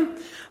time.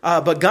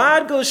 But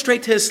God goes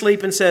straight to his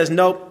sleep and says,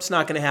 nope, it's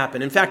not going to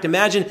happen. In fact,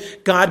 imagine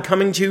God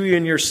coming to you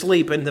in your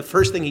sleep, and the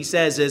first thing he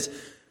says is,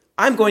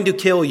 I'm going to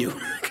kill you.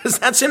 Because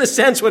that's in a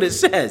sense what it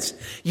says.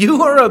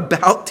 You are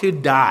about to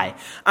die.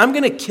 I'm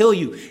going to kill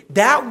you.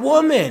 That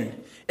woman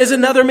is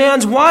another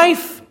man's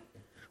wife.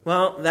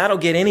 Well, that'll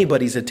get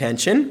anybody's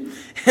attention.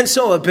 And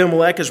so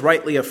Abimelech is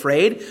rightly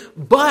afraid.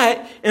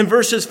 But in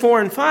verses 4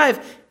 and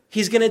 5,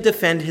 he's going to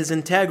defend his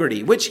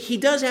integrity, which he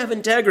does have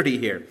integrity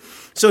here.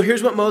 So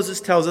here's what Moses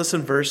tells us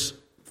in verse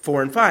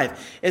 4 and 5.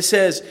 It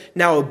says,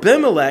 "Now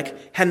Abimelech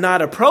had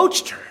not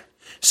approached her.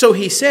 So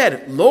he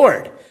said,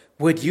 'Lord,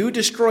 would you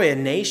destroy a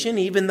nation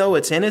even though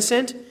it's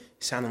innocent?'"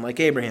 Sounding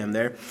like Abraham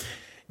there.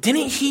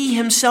 "Didn't he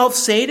himself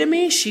say to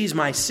me, 'She's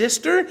my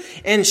sister,'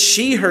 and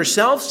she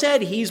herself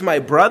said, 'He's my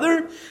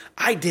brother'?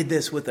 I did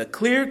this with a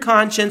clear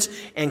conscience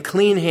and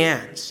clean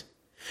hands."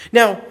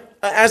 Now,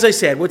 as I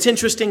said, what's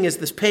interesting is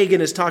this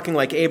pagan is talking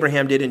like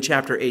Abraham did in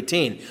chapter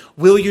 18.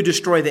 Will you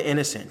destroy the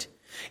innocent?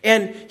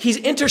 And he's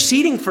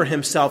interceding for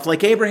himself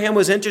like Abraham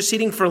was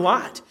interceding for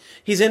Lot.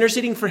 He's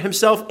interceding for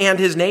himself and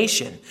his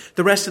nation,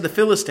 the rest of the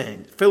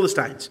Philistines.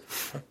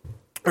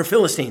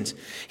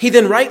 He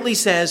then rightly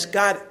says,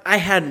 "God, I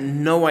had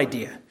no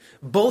idea.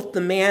 Both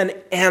the man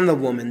and the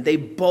woman, they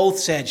both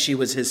said she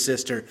was his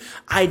sister.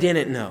 I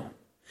didn't know."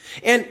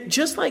 And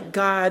just like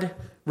God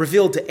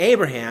revealed to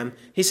Abraham,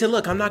 he said,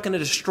 look, I'm not going to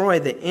destroy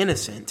the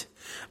innocent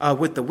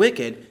with the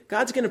wicked.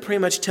 God's going to pretty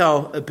much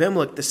tell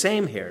Abimelech the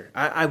same here.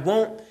 I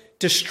won't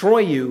destroy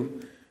you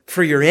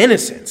for your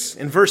innocence.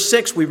 In verse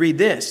 6, we read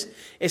this.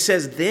 It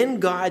says, "Then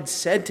God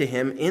said to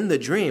him in the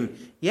dream,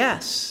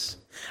 'Yes,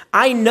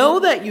 I know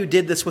that you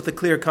did this with a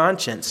clear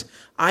conscience.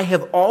 I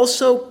have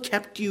also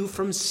kept you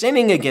from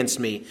sinning against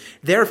me.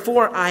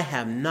 Therefore, I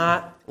have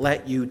not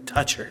let you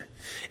touch her.'"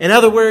 In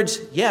other words,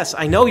 yes,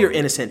 I know you're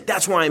innocent.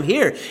 That's why I'm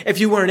here. If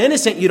you weren't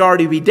innocent, you'd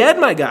already be dead,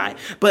 my guy.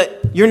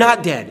 But you're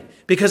not dead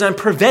because I'm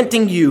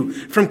preventing you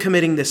from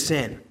committing this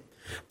sin.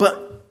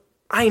 But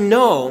I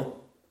know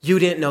you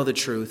didn't know the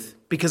truth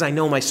because I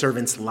know my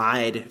servants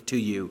lied to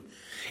you.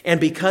 And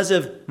because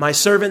of my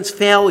servant's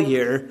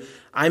failure,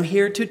 I'm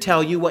here to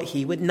tell you what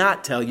he would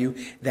not tell you.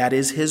 That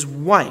is his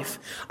wife.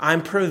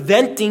 I'm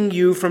preventing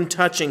you from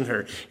touching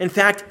her. In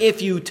fact,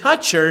 if you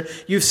touch her,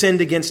 you've sinned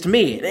against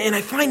me. And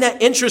I find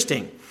that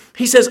interesting.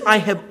 He says, I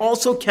have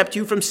also kept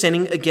you from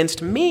sinning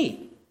against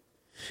me.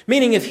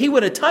 Meaning if he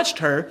would have touched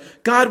her,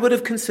 God would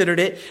have considered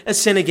it a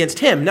sin against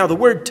him. Now the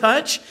word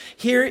touch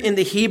here in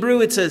the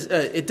Hebrew,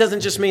 it doesn't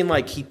just mean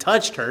like he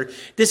touched her.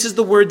 This is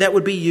the word that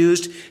would be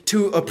used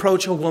to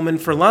approach a woman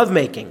for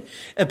lovemaking.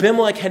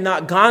 Abimelech had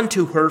not gone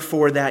to her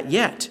for that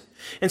yet.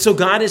 And so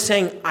God is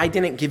saying, I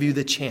didn't give you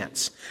the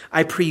chance.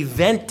 I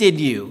prevented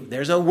you.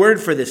 There's a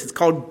word for this. It's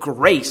called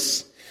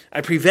grace.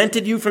 I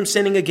prevented you from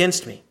sinning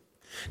against me.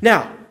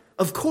 Now,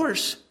 of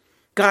course,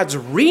 God's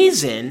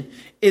reason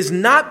is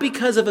not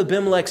because of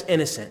Abimelech's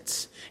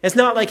innocence. It's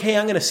not like, hey,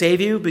 I'm going to save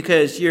you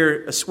because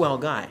you're a swell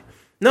guy.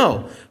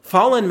 No,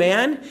 fallen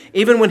man,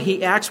 even when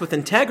he acts with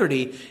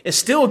integrity, is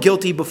still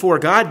guilty before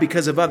God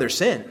because of other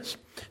sins.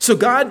 So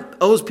God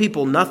owes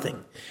people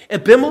nothing.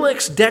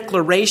 Abimelech's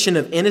declaration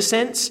of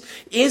innocence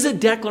is a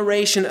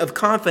declaration of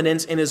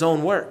confidence in his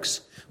own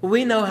works. Well,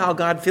 we know how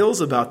God feels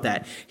about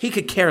that. He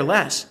could care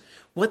less.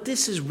 What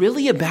this is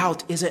really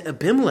about isn't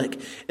Abimelech.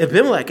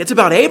 It's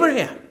about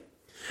Abraham.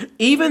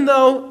 Even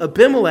though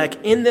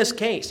Abimelech, in this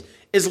case,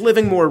 is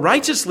living more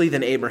righteously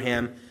than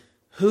Abraham,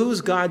 who's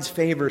God's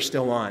favor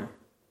still on?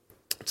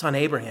 It's on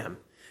Abraham.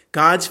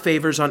 God's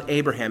favor's on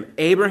Abraham.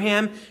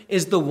 Abraham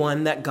is the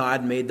one that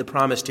God made the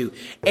promise to.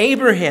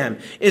 Abraham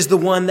is the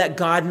one that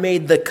God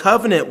made the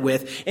covenant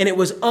with, and it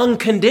was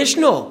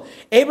unconditional.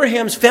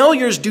 Abraham's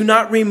failures do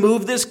not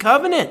remove this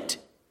covenant.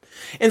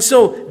 And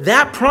so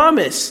that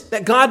promise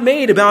that God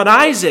made about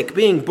Isaac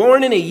being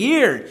born in a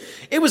year,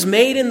 it was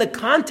made in the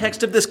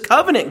context of this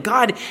covenant.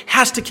 God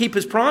has to keep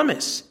his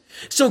promise.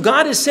 So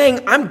God is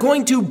saying, I'm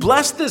going to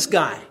bless this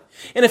guy.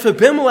 And if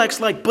Abimelech's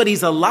like, but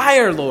he's a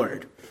liar,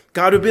 Lord,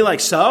 God would be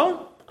like,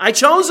 so? I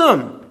chose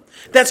him.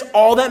 That's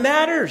all that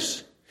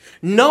matters.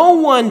 No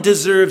one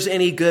deserves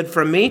any good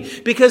from me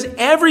because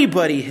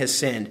everybody has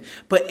sinned.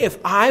 But if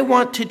I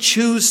want to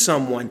choose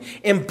someone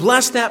and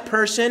bless that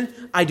person,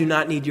 I do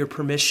not need your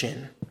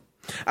permission.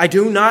 I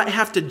do not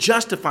have to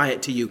justify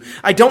it to you.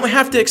 I don't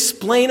have to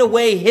explain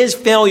away his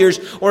failures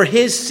or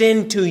his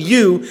sin to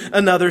you,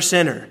 another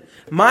sinner.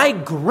 My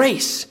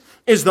grace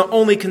is the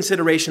only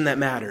consideration that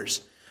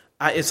matters.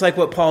 It's like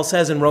what Paul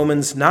says in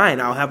Romans 9,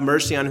 I'll have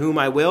mercy on whom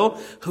I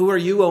will. Who are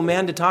you, O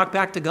man, to talk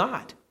back to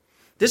God?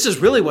 This is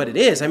really what it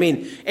is. I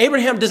mean,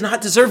 Abraham does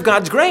not deserve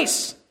God's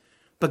grace,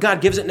 but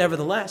God gives it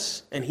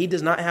nevertheless, and he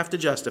does not have to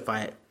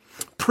justify it.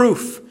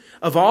 Proof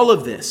of all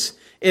of this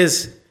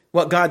is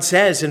what God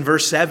says in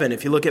verse 7.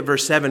 If you look at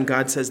verse 7,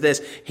 God says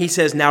this. He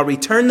says, now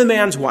return the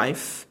man's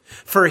wife,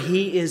 for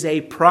he is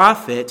a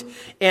prophet,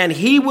 and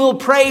he will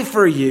pray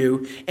for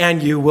you,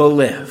 and you will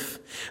live.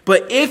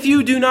 But if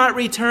you do not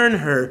return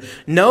her,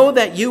 know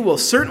that you will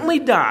certainly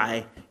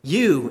die,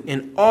 you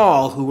and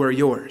all who are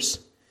yours.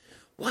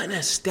 What an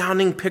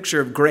astounding picture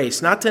of grace,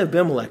 not to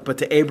Abimelech, but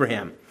to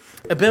Abraham.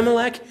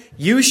 Abimelech,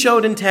 you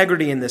showed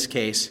integrity in this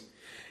case,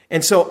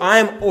 and so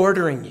I'm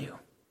ordering you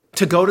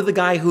to go to the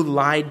guy who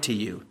lied to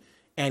you,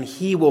 and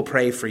he will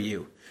pray for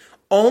you.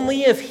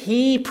 Only if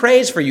he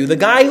prays for you, the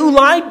guy who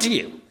lied to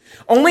you,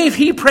 only if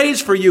he prays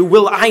for you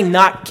will I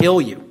not kill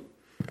you.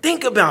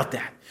 Think about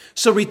that.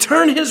 So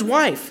return his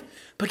wife.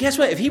 But guess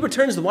what? If he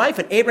returns the wife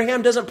and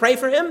Abraham doesn't pray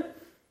for him,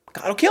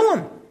 God will kill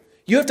him.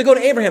 You have to go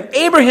to Abraham.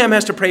 Abraham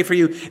has to pray for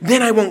you.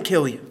 Then I won't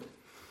kill you.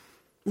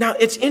 Now,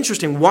 it's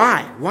interesting.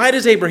 Why? Why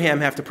does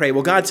Abraham have to pray?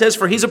 Well, God says,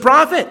 for he's a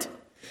prophet.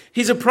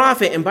 He's a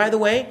prophet. And by the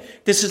way,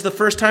 this is the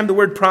first time the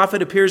word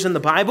prophet appears in the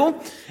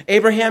Bible.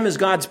 Abraham is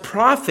God's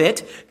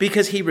prophet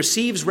because he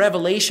receives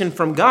revelation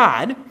from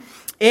God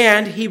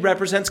and he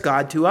represents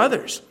God to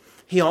others.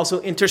 He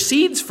also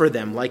intercedes for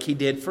them like he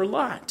did for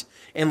Lot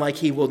and like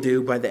he will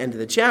do by the end of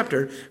the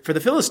chapter for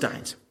the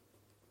Philistines.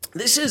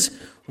 This is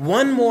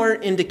one more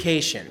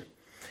indication.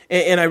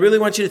 And I really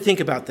want you to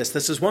think about this.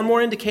 This is one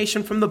more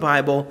indication from the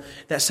Bible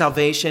that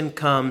salvation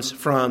comes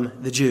from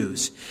the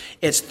Jews.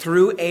 It's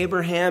through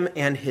Abraham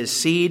and his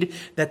seed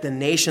that the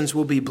nations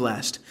will be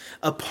blessed.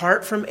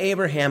 Apart from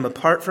Abraham,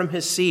 apart from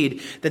his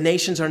seed, the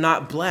nations are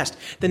not blessed.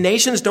 The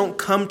nations don't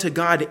come to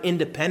God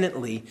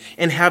independently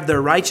and have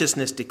their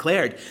righteousness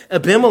declared.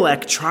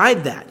 Abimelech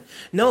tried that.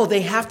 No,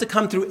 they have to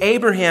come through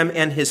Abraham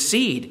and his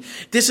seed.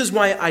 This is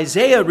why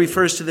Isaiah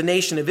refers to the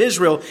nation of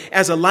Israel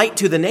as a light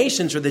to the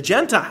nations or the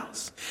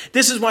Gentiles.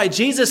 This is why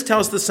Jesus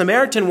tells the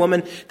Samaritan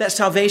woman that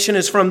salvation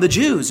is from the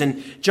Jews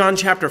in John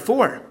chapter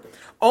 4.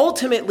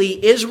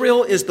 Ultimately,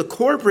 Israel is the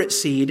corporate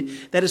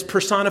seed that is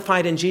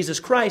personified in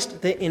Jesus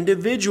Christ, the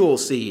individual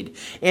seed.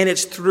 And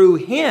it's through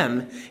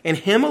him and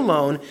him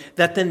alone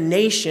that the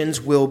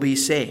nations will be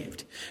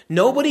saved.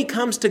 Nobody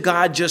comes to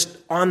God just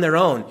on their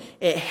own.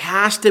 It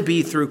has to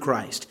be through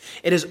Christ.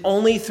 It is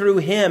only through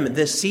him,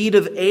 the seed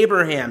of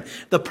Abraham,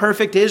 the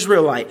perfect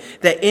Israelite,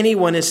 that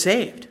anyone is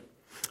saved.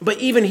 But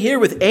even here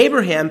with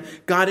Abraham,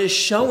 God is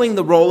showing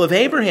the role of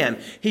Abraham.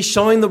 He's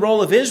showing the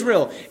role of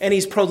Israel, and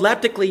he's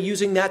proleptically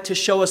using that to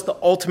show us the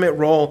ultimate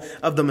role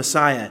of the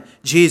Messiah,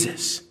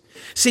 Jesus.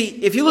 See,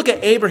 if you look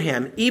at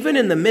Abraham, even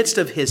in the midst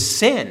of his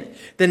sin,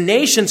 the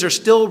nations are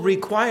still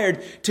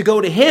required to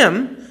go to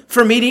him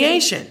for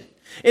mediation.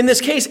 In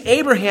this case,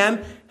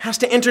 Abraham has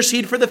to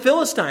intercede for the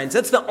Philistines.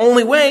 That's the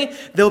only way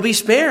they'll be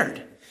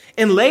spared.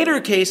 In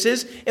later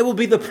cases, it will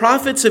be the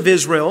prophets of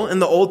Israel in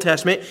the Old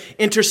Testament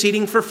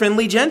interceding for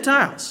friendly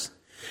Gentiles.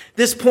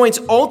 This points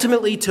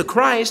ultimately to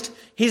Christ.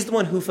 He's the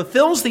one who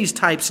fulfills these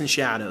types and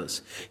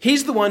shadows.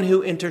 He's the one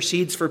who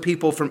intercedes for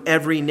people from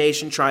every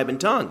nation, tribe, and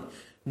tongue.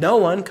 No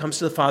one comes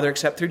to the Father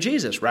except through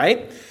Jesus,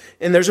 right?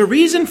 And there's a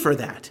reason for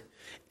that.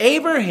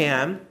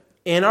 Abraham,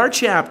 in our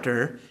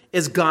chapter,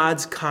 is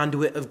God's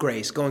conduit of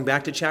grace. Going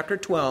back to chapter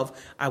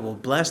 12, I will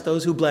bless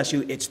those who bless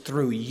you. It's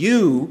through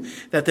you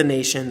that the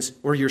nations,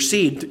 or your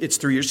seed, it's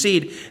through your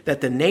seed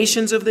that the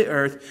nations of the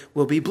earth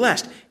will be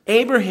blessed.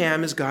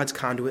 Abraham is God's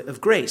conduit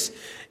of grace.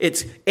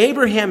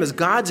 Abraham is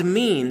God's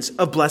means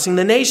of blessing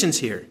the nations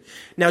here.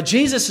 Now,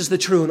 Jesus is the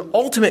true and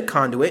ultimate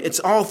conduit. It's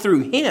all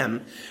through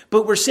him,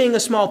 but we're seeing a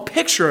small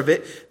picture of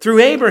it through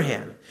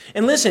Abraham.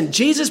 And listen,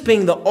 Jesus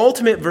being the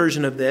ultimate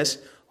version of this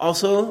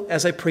also,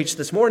 as I preached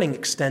this morning,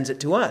 extends it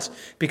to us.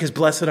 Because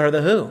blessed are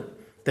the who?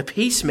 The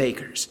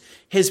peacemakers.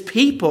 His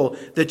people,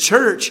 the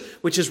church,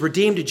 which is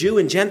redeemed Jew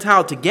and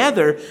Gentile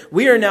together,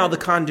 we are now the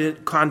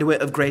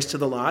conduit of grace to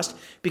the lost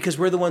because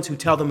we're the ones who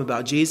tell them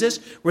about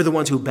Jesus. We're the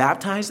ones who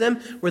baptize them.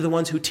 We're the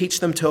ones who teach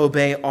them to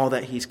obey all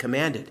that he's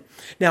commanded.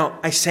 Now,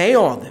 I say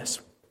all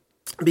this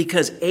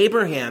because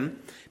Abraham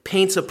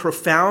paints a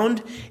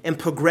profound and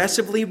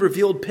progressively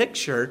revealed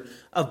picture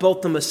of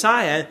both the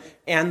Messiah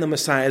and the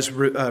Messiah's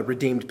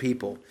redeemed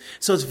people.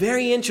 So it's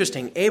very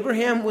interesting.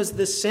 Abraham was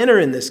the sinner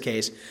in this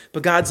case,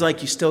 but God's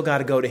like, you still got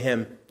to go to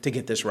him to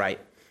get this right.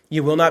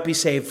 You will not be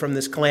saved from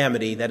this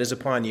calamity that is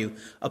upon you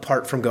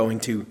apart from going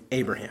to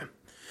Abraham.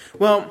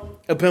 Well,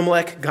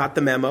 Abimelech got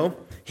the memo.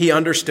 He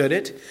understood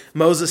it.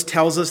 Moses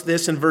tells us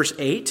this in verse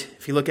 8.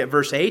 If you look at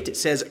verse 8, it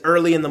says,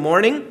 early in the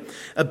morning,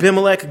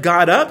 Abimelech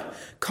got up,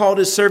 called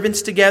his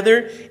servants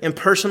together, and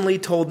personally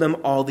told them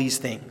all these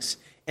things.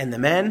 And the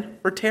men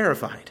were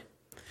terrified.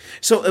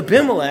 So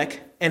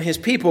Abimelech and his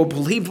people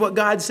believed what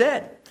God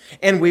said.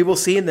 And we will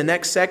see in the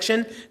next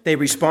section, they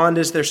respond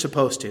as they're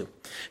supposed to.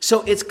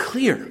 So it's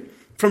clear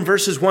from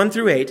verses 1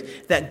 through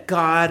 8 that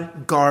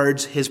God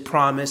guards his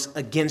promise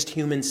against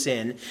human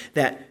sin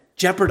that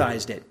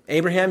jeopardized it.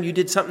 Abraham, you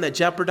did something that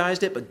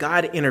jeopardized it, but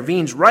God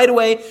intervenes right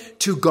away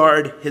to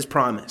guard his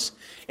promise.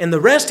 In the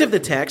rest of the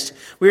text,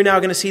 we're now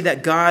going to see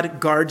that God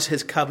guards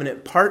his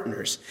covenant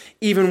partners,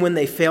 even when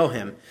they fail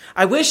him.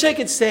 I wish I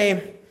could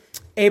say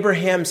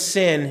Abraham's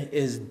sin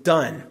is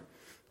done.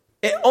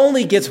 It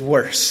only gets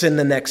worse in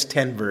the next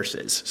 10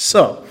 verses.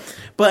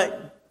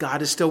 But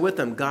God is still with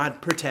them.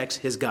 God protects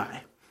his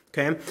guy.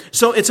 Okay?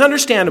 So it's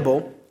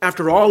understandable,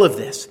 after all of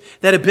this,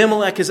 that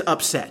Abimelech is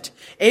upset.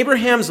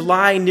 Abraham's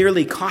lie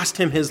nearly cost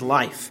him his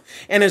life.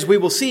 And as we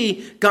will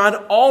see, God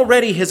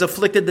already has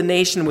afflicted the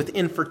nation with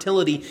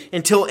infertility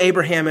until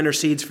Abraham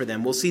intercedes for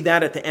them. We'll see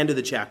that at the end of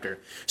the chapter.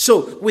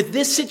 So with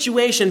this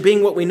situation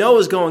being what we know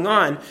is going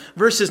on,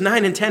 verses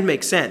 9 and 10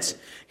 make sense.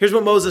 Here's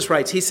what Moses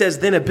writes. He says,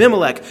 then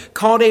Abimelech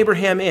called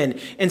Abraham in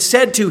and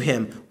said to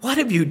him, what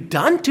have you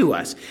done to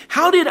us?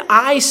 How did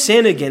I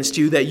sin against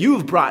you that you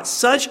have brought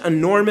such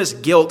enormous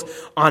guilt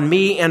on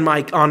me and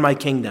on my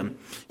kingdom?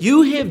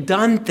 You have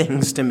done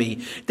things to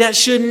me that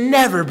should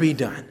never be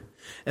done.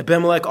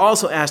 Abimelech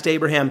also asked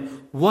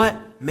Abraham,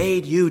 what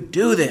made you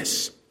do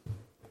this?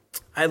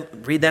 I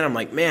read that, I'm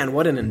like, man,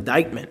 what an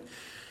indictment.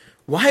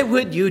 Why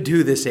would you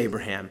do this,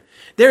 Abraham?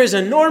 There is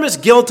enormous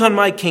guilt on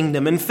my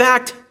kingdom. In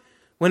fact,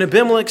 when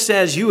Abimelech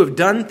says, you have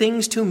done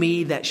things to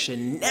me that should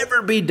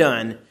never be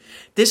done,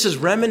 this is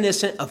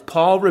reminiscent of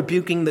Paul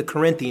rebuking the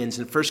Corinthians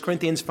in 1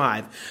 Corinthians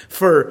 5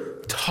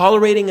 for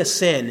tolerating a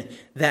sin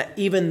that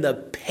even the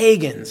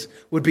pagans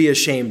would be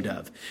ashamed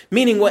of.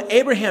 Meaning what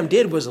Abraham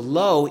did was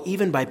low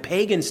even by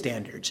pagan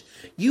standards.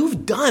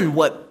 You've done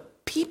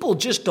what people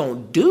just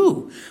don't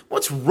do.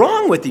 What's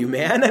wrong with you,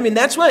 man? I mean,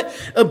 that's what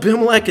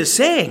Abimelech is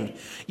saying.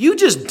 You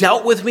just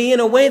dealt with me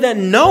in a way that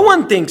no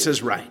one thinks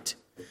is right.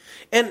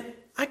 And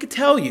I could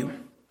tell you,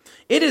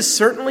 it is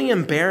certainly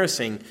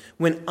embarrassing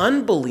when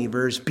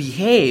unbelievers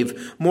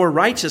behave more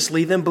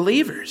righteously than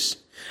believers.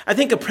 I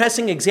think a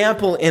pressing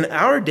example in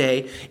our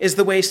day is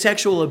the way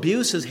sexual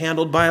abuse is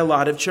handled by a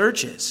lot of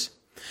churches.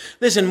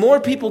 Listen,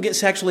 more people get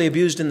sexually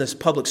abused in this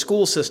public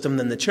school system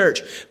than the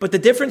church, but the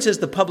difference is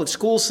the public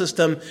school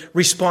system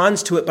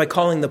responds to it by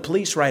calling the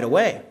police right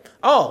away.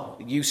 Oh,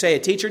 you say a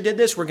teacher did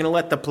this, we're going to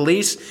let the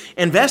police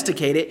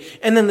investigate it,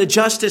 and then the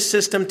justice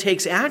system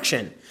takes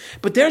action.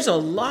 But there's a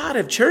lot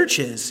of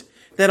churches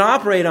that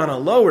operate on a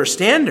lower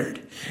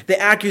standard. The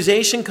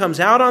accusation comes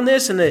out on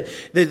this, and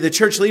the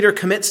church leader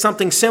commits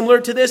something similar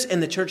to this,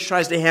 and the church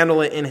tries to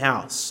handle it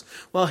in-house.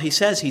 Well, he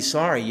says he's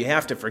sorry, you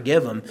have to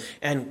forgive him,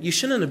 and you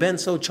shouldn't have been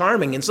so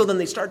charming. And so then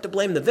they start to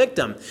blame the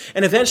victim.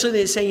 And eventually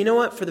they say, you know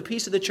what, for the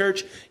peace of the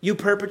church, you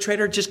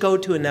perpetrator, just go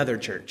to another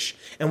church,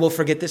 and we'll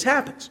forget this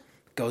happens.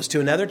 Goes to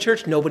another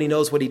church, nobody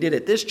knows what he did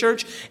at this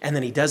church, and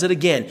then he does it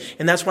again.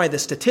 And that's why the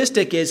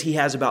statistic is he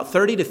has about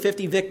 30 to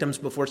 50 victims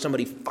before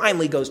somebody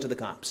finally goes to the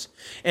cops.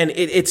 And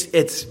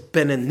it's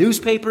been in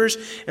newspapers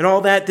and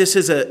all that. This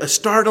is a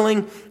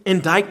startling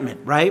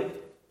indictment, right?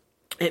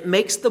 It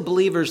makes the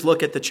believers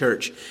look at the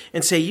church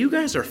and say, you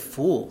guys are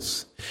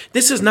fools.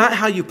 This is not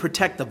how you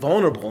protect the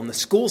vulnerable. In the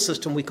school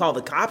system, we call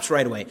the cops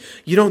right away.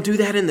 You don't do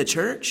that in the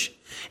church.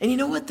 And you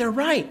know what? They're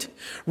right.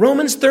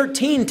 Romans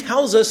 13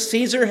 tells us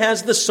Caesar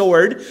has the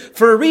sword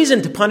for a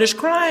reason, to punish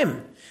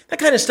crime. That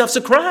kind of stuff's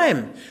a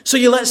crime. So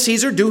you let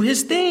Caesar do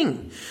his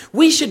thing.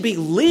 We should be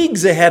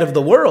leagues ahead of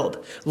the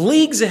world,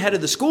 leagues ahead of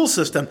the school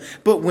system.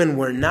 But when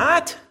we're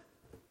not,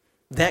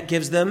 that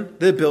gives them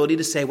the ability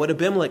to say what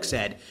Abimelech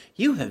said.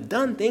 You have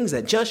done things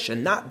that just should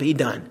not be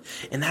done.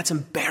 And that's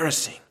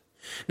embarrassing.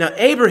 Now,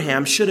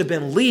 Abraham should have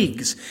been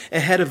leagues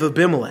ahead of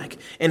Abimelech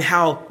in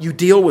how you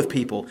deal with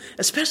people,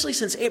 especially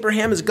since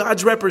Abraham is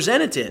God's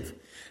representative.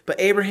 But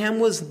Abraham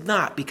was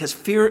not, because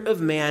fear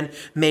of man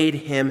made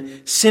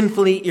him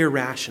sinfully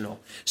irrational.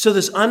 So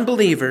this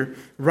unbeliever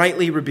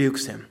rightly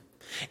rebukes him.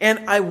 And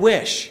I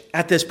wish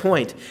at this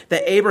point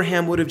that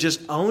Abraham would have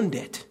just owned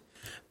it.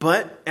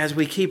 But as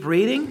we keep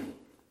reading,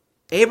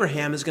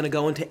 Abraham is going to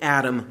go into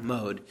Adam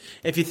mode.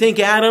 If you think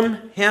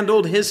Adam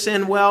handled his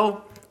sin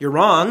well, you're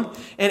wrong.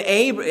 And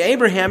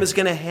Abraham is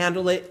going to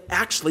handle it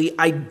actually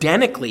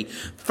identically.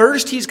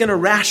 First, he's going to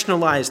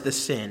rationalize the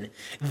sin.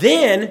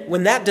 Then,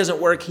 when that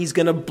doesn't work, he's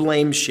going to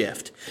blame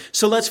shift.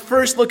 So let's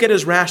first look at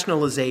his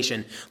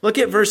rationalization. Look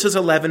at verses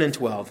 11 and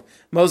 12.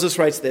 Moses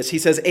writes this. He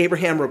says,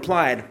 Abraham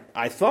replied,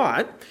 I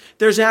thought,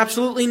 there's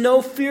absolutely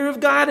no fear of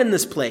God in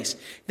this place.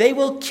 They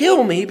will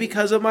kill me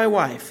because of my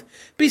wife.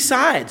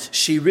 Besides,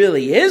 she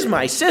really is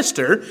my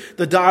sister,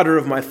 the daughter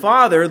of my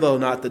father, though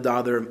not the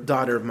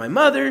daughter of my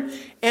mother,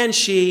 and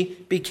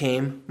she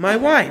became my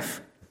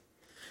wife.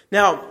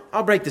 Now,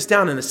 I'll break this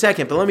down in a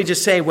second, but let me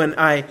just say, when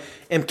I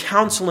am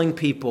counseling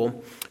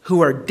people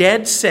who are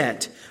dead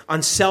set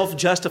on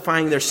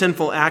self-justifying their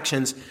sinful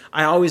actions,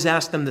 I always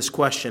ask them this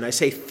question. I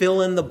say,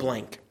 fill in the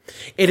blank.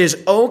 It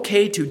is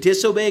okay to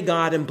disobey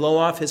God and blow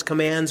off his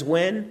commands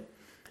when?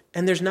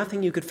 And there's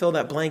nothing you could fill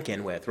that blank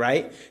in with,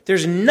 right?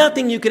 There's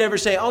nothing you could ever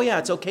say, oh yeah,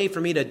 it's okay for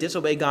me to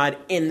disobey God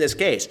in this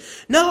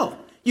case. No,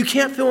 you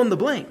can't fill in the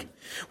blank.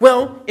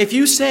 Well, if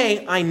you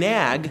say, I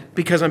nag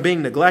because I'm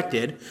being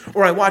neglected,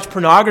 or I watch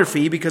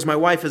pornography because my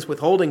wife is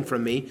withholding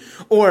from me,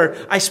 or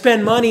I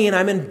spend money and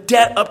I'm in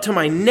debt up to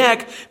my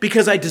neck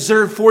because I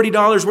deserve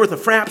 $40 worth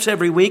of fraps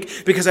every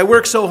week because I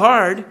work so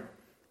hard,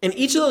 in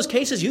each of those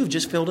cases, you've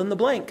just filled in the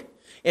blank.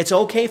 It's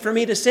okay for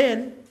me to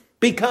sin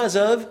because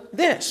of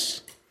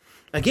this.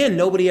 Again,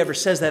 nobody ever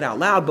says that out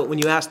loud, but when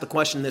you ask the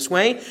question this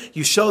way,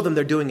 you show them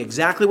they're doing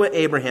exactly what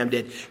Abraham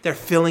did. They're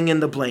filling in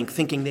the blank,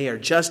 thinking they are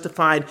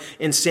justified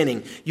in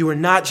sinning. You are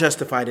not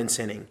justified in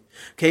sinning.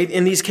 Okay?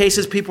 In these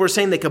cases, people are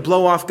saying they could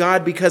blow off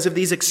God because of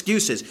these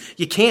excuses.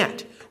 You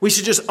can't. We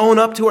should just own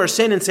up to our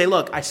sin and say,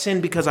 look, I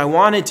sinned because I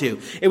wanted to.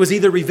 It was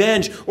either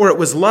revenge, or it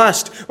was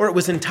lust, or it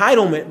was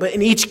entitlement, but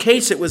in each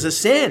case, it was a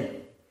sin.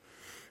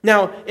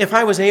 Now, if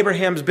I was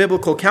Abraham's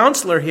biblical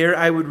counselor here,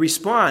 I would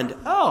respond,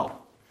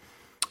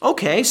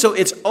 okay, so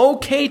it's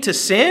okay to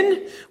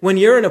sin when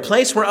you're in a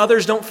place where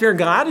others don't fear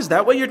God? Is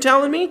that what you're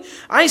telling me?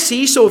 I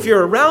see. So if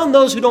you're around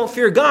those who don't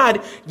fear God,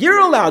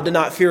 you're allowed to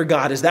not fear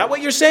God. Is that what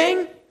you're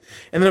saying?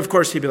 And then, of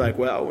course, he'd be like,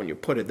 well, when you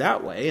put it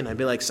that way. And I'd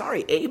be like,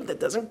 sorry, Abe,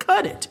 that doesn't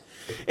cut it.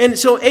 And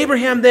so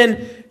Abraham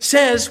then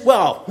says,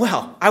 well,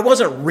 I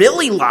wasn't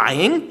really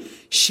lying.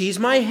 She's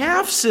my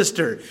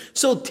half-sister.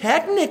 So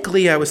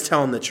technically I was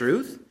telling the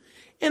truth.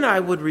 And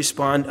I would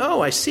respond,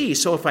 I see.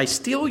 So if I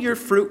steal your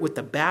fruit with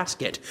the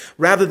basket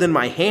rather than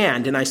my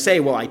hand, and I say,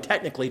 well, I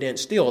technically didn't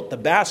steal it, the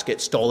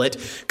basket stole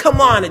it.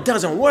 Come on, it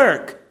doesn't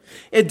work.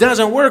 It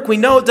doesn't work. We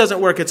know it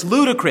doesn't work. It's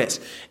ludicrous.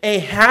 A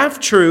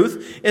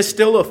half-truth is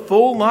still a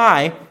full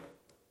lie,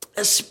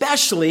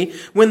 especially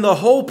when the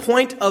whole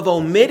point of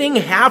omitting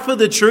half of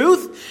the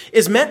truth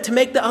is meant to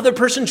make the other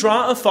person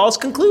draw a false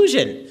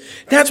conclusion.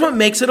 That's what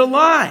makes it a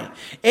lie.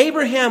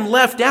 Abraham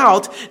left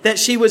out that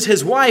she was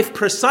his wife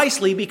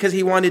precisely because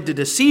he wanted to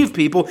deceive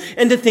people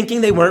into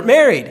thinking they weren't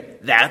married.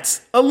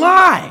 That's a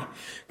lie,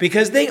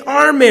 because they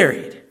are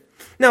married.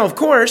 Now, of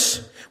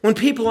course, when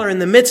people are in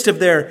the midst of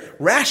their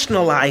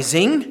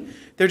rationalizing,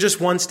 they're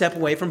just one step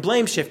away from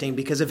blame shifting,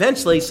 because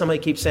eventually somebody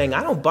keeps saying,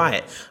 I don't buy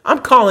it. I'm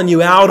calling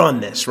you out on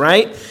this,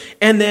 right?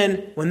 And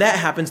then when that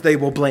happens, they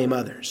will blame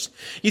others.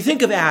 You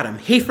think of Adam.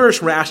 He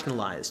first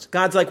rationalized.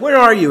 God's like, where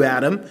are you,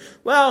 Adam?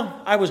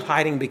 Well, I was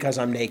hiding because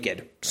I'm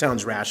naked.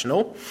 Sounds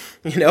rational,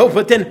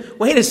 but then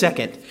wait a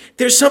second.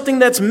 There's something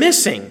that's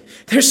missing.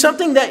 There's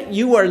something that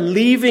you are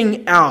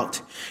leaving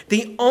out.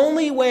 The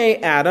only way,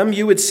 Adam,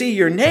 you would see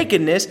your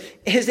nakedness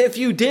is if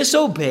you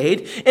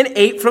disobeyed and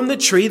ate from the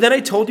tree that I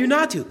told you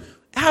not to.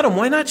 Adam,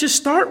 why not just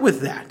start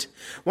with that?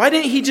 Why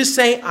didn't he just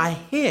say, I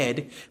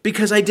hid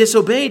because I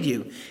disobeyed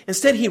you?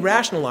 Instead, he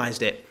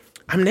rationalized it.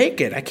 I'm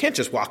naked. I can't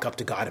just walk up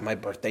to God in my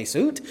birthday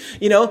suit.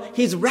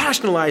 He's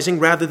rationalizing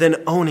rather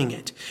than owning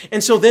it.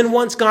 And so then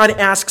once God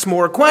asks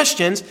more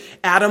questions,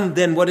 Adam,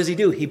 then what does he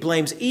do? He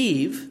blames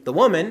Eve, the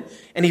woman,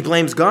 and he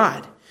blames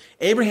God.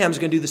 Abraham's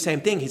going to do the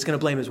same thing. He's going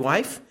to blame his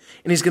wife,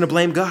 and he's going to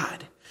blame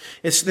God.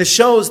 This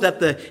shows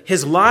that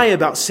his lie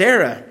about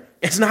Sarah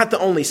is not the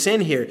only sin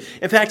here.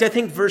 In fact, I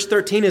think verse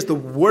 13 is the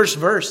worst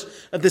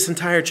verse of this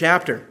entire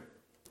chapter.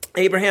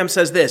 Abraham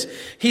says this.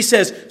 He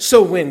says,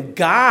 so when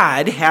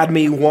God had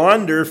me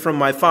wander from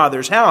my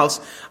father's house,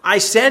 I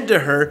said to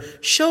her,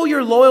 show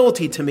your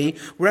loyalty to me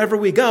wherever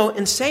we go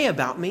and say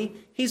about me,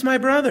 he's my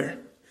brother.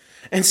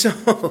 And so,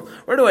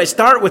 where do I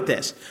start with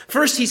this?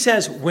 First, he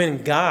says,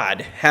 when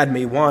God had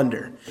me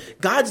wander.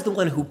 God's the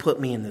one who put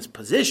me in this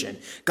position.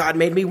 God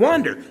made me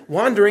wander.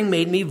 Wandering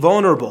made me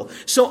vulnerable.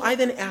 So I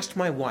then asked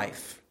my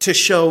wife to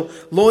show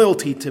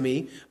loyalty to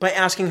me by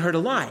asking her to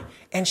lie.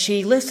 And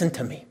she listened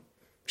to me.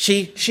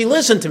 She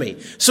listened to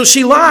me. So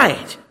she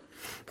lied.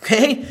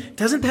 Okay?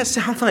 Doesn't that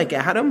sound like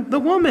Adam? The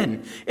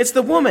woman. It's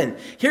the woman.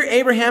 Here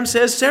Abraham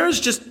says, Sarah's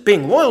just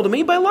being loyal to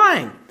me by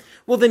lying.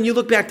 Well, then you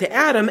look back to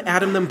Adam.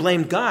 Adam then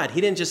blamed God.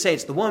 He didn't just say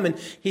it's the woman.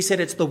 He said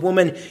it's the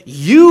woman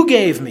you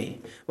gave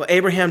me. Well,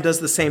 Abraham does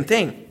the same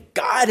thing.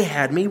 God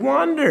had me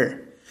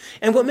wander.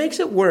 And what makes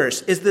it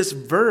worse is this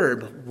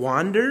verb,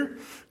 wander,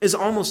 is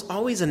almost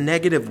always a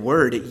negative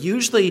word. It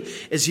usually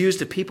is used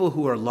to people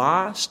who are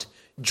lost,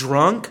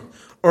 drunk,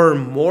 or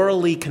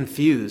morally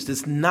confused.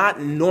 It's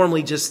not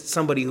normally just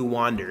somebody who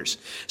wanders.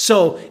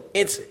 So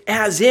it's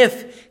as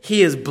if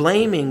he is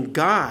blaming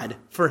God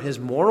for his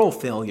moral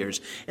failures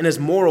and his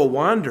moral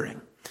wandering.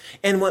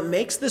 And what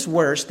makes this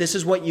worse, this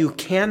is what you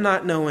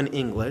cannot know in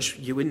English,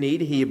 you would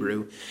need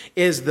Hebrew,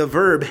 is the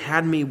verb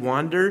had me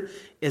wander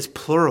is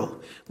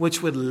plural,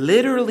 which would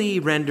literally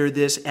render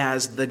this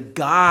as the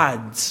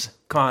gods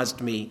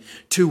caused me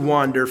to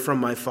wander from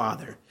my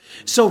father.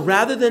 So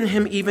rather than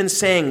him even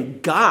saying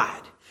God,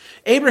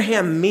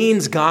 Abraham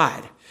means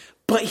God,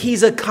 but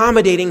he's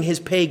accommodating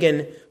his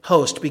pagan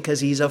host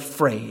because he's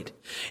afraid.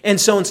 And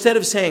so instead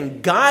of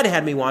saying God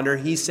had me wander,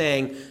 he's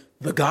saying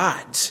the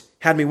gods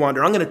had me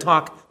wander. I'm going to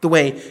talk the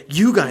way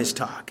you guys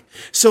talk.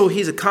 So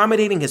he's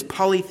accommodating his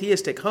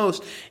polytheistic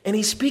host, and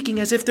he's speaking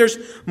as if there's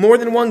more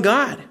than one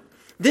God.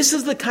 This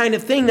is the kind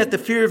of thing that the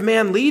fear of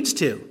man leads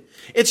to.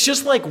 It's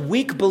just like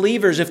weak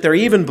believers, if they're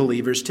even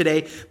believers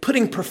today,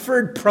 putting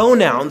preferred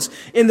pronouns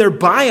in their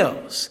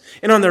bios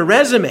and on their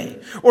resume.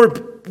 Or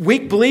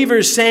weak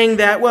believers saying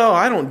that, well,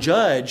 I don't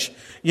judge,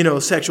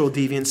 sexual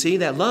deviancy.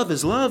 That love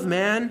is love,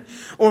 man.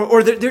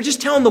 Or they're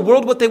just telling the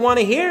world what they want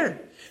to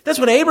hear. That's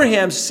what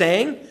Abraham's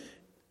saying.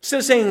 Instead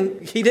of saying,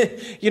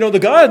 the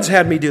gods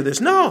had me do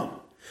this.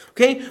 No.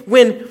 Okay?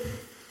 When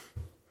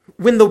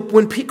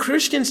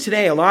Christians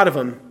today, a lot of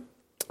them,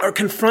 are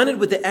confronted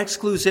with the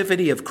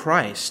exclusivity of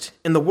Christ,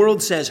 and the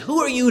world says, who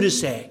are you to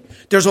say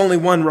there's only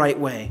one right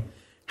way?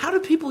 How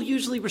do people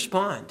usually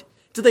respond?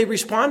 Do they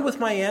respond with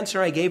my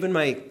answer I gave in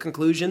my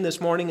conclusion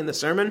this morning in the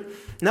sermon?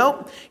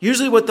 No.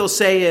 Usually what they'll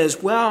say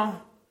is,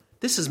 well,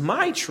 this is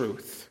my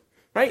truth,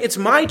 right? It's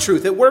my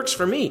truth. It works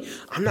for me.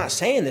 I'm not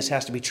saying this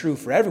has to be true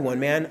for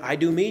everyone, man. I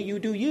do me, you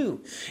do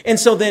you. And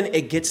so then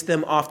it gets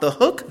them off the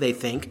hook, they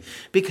think,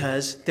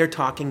 because they're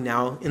talking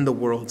now in the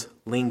world's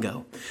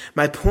lingo.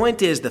 My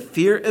point is the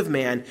fear of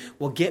man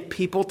will get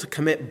people to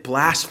commit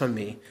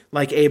blasphemy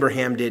like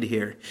Abraham did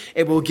here.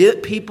 It will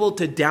get people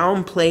to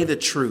downplay the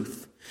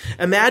truth.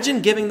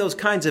 Imagine giving those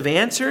kinds of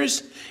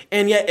answers,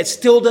 and yet it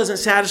still doesn't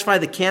satisfy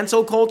the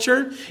cancel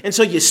culture, and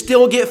so you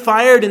still get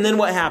fired, and then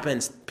what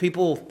happens?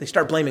 People, they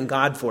start blaming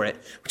God for it,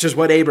 which is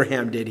what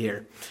Abraham did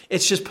here.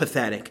 It's just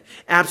pathetic,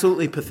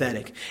 absolutely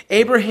pathetic.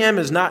 Abraham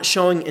is not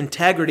showing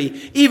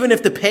integrity, even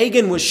if the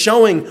pagan was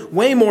showing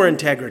way more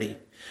integrity.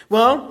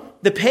 Well,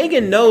 the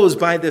pagan knows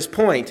by this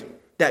point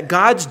that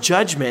God's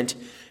judgment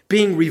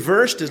being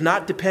reversed does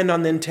not depend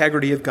on the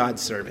integrity of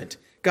God's servant.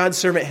 God's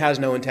servant has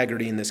no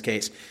integrity in this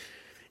case.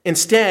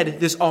 Instead,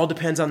 this all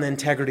depends on the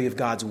integrity of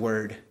God's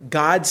word.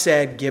 God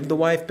said, give the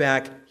wife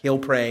back, he'll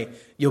pray,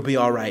 you'll be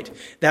all right.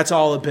 That's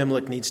all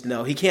Abimelech needs to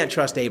know. He can't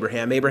trust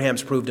Abraham.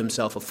 Abraham's proved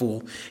himself a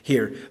fool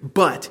here.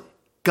 But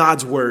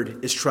God's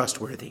word is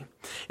trustworthy.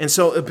 And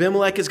so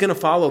Abimelech is going to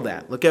follow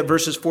that. Look at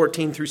verses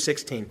 14 through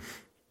 16.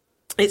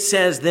 It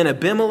says, then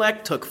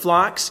Abimelech took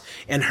flocks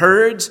and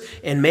herds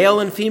and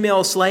male and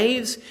female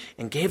slaves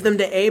and gave them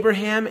to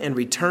Abraham and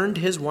returned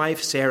his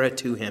wife Sarah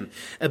to him.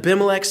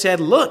 Abimelech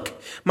said,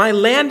 look, my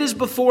land is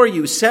before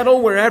you.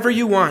 Settle wherever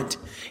you want.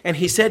 And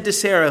he said to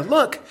Sarah,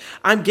 look,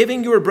 I'm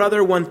giving your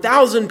brother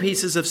 1,000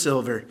 pieces of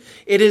silver.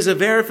 It is a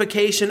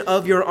verification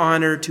of your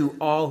honor to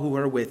all who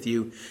are with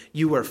you.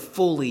 You are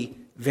fully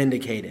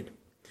vindicated.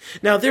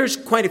 Now, there's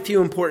quite a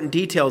few important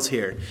details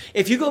here.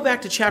 If you go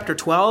back to chapter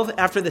 12,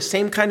 after the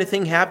same kind of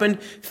thing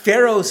happened,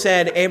 Pharaoh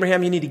said,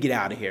 Abraham, you need to get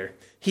out of here.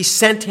 He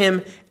sent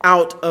him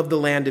out of the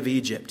land of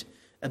Egypt.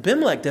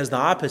 Abimelech does the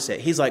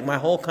opposite. He's like, my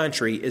whole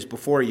country is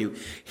before you.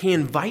 He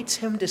invites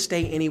him to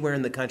stay anywhere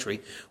in the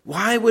country.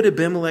 Why would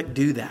Abimelech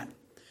do that?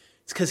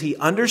 It's because he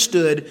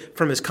understood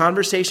from his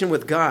conversation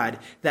with God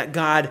that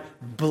God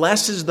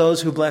blesses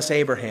those who bless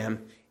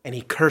Abraham and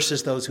he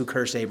curses those who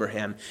curse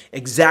Abraham.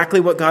 Exactly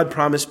what God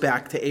promised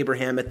back to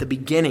Abraham at the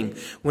beginning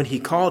when he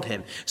called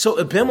him. So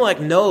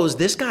Abimelech knows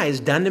this guy has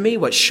done to me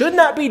what should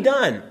not be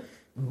done.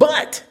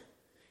 But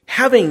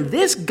having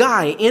this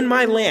guy in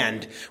my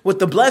land with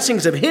the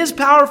blessings of his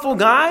powerful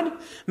God,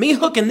 me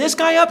hooking this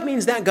guy up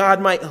means that God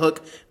might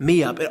hook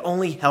me up. It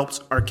only helps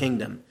our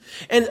kingdom.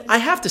 And I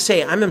have to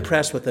say, I'm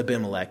impressed with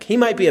Abimelech. He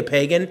might be a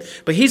pagan,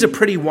 but he's a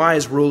pretty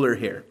wise ruler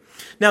here.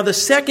 Now, the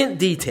second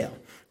detail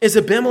is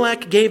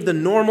Abimelech gave the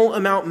normal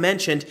amount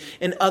mentioned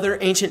in other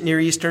ancient Near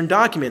Eastern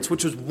documents,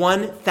 which was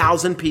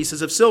 1,000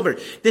 pieces of silver.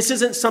 This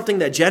isn't something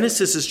that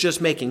Genesis is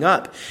just making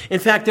up. In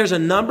fact, there's a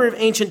number of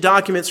ancient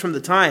documents from the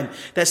time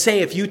that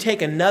say if you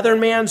take another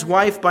man's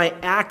wife by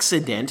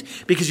accident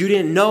because you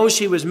didn't know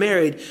she was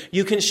married,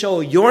 you can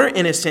show your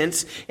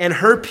innocence and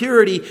her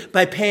purity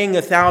by paying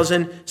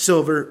 1,000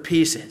 silver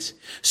pieces.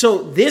 So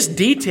this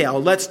detail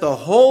lets the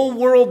whole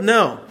world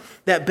know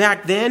that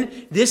back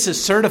then, this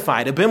is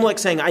certified. Abimelech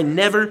saying, I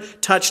never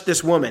touched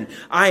this woman.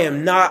 I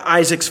am not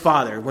Isaac's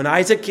father. When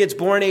Isaac gets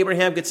born,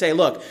 Abraham could say,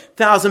 look,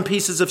 1,000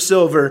 pieces of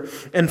silver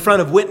in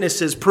front of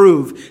witnesses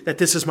prove that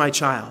this is my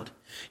child.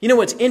 You know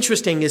what's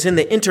interesting is in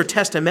the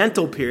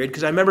intertestamental period,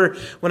 because I remember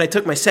when I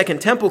took my second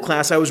temple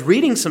class, I was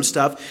reading some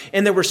stuff,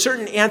 and there were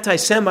certain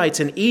anti-Semites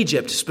in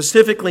Egypt,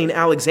 specifically in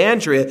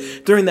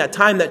Alexandria, during that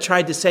time that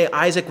tried to say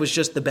Isaac was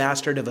just the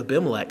bastard of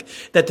Abimelech,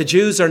 that the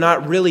Jews are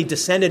not really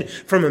descended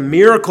from a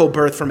miracle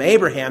birth from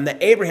Abraham,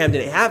 that Abraham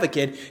didn't have a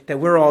kid, that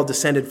we're all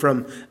descended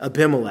from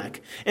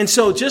Abimelech. And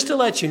so just to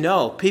let you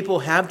know, people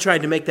have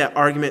tried to make that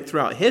argument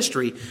throughout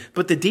history,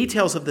 but the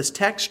details of this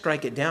text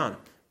strike it down.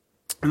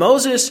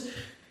 Moses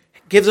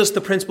gives us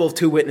the principle of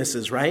two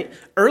witnesses, right?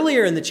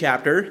 Earlier in the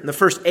chapter, in the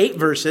first 8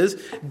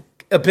 verses,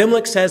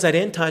 Abimelech says, I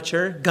didn't touch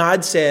her.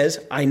 God says,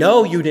 I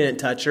know you didn't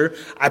touch her.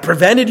 I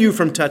prevented you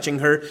from touching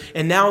her.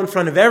 And now in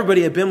front of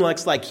everybody,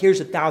 Abimelech's like, here's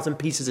 1,000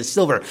 pieces of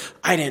silver.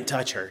 I didn't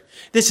touch her.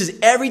 This is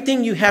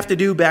everything you have to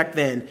do back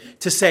then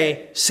to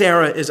say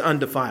Sarah is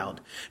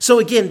undefiled. So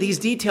again, these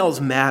details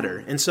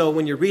matter. And so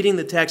when you're reading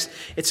the text,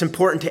 it's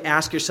important to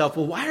ask yourself,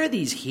 well, why are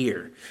these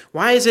here?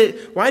 Why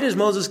does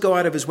Moses go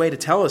out of his way to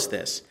tell us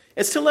this?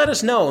 It's to let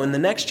us know in the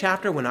next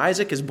chapter when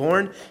Isaac is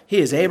born, he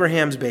is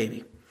Abraham's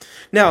baby.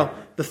 Now,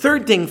 the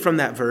third thing from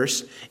that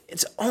verse,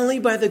 it's only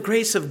by the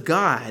grace of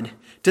God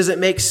does it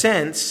make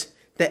sense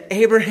that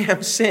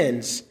Abraham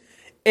sins,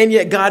 and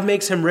yet God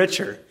makes him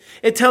richer.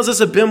 It tells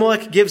us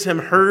Abimelech gives him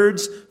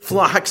herds,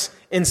 flocks,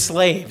 and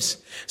slaves.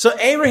 So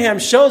Abraham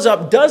shows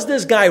up, does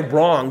this guy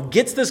wrong,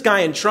 gets this guy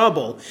in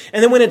trouble,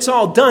 and then when it's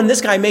all done,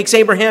 this guy makes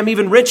Abraham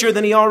even richer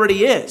than he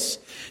already is.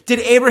 Did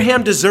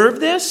Abraham deserve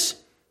this?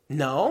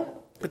 No.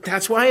 But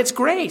that's why it's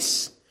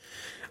grace.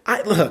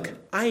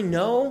 I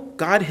know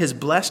God has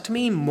blessed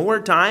me more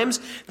times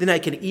than I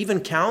can even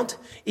count,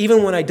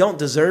 even when I don't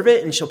deserve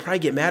it. And she'll probably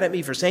get mad at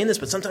me for saying this,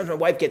 but sometimes my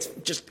wife gets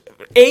just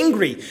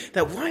angry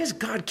that why does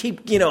God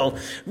keep,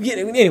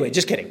 anyway,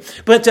 just kidding.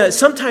 But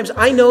sometimes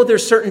I know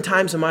there's certain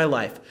times in my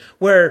life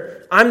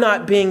where I'm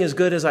not being as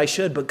good as I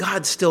should, but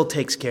God still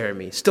takes care of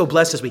me, still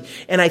blesses me.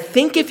 And I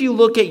think if you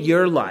look at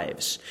your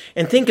lives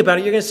and think about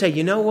it, you're going to say,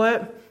 you know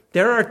what?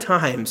 There are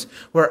times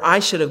where I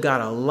should have got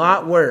a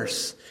lot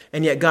worse,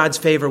 and yet God's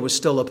favor was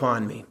still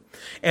upon me.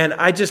 And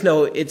I just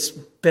know it's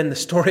been the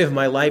story of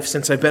my life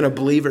since I've been a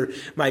believer.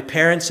 My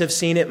parents have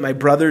seen it. My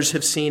brothers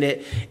have seen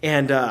it.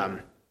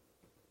 And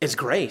it's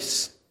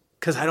grace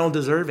because I don't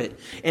deserve it.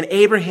 And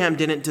Abraham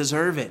didn't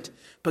deserve it.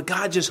 But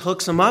God just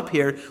hooks him up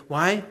here.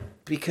 Why?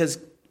 Because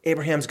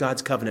Abraham's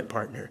God's covenant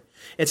partner.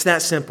 It's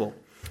that simple.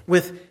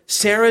 With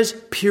Sarah's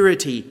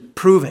purity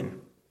proven,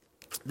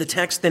 the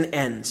text then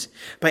ends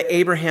by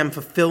Abraham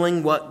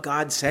fulfilling what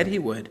God said he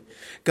would.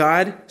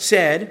 God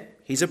said,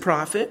 he's a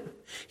prophet,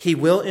 he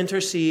will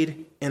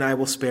intercede, and I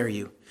will spare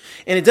you.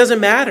 And it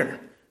doesn't matter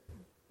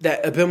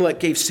that Abimelech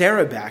gave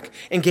Sarah back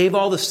and gave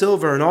all the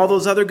silver and all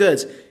those other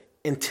goods.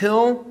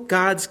 Until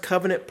God's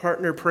covenant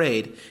partner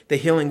prayed, the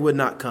healing would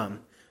not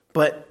come.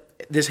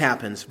 But this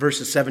happens,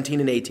 verses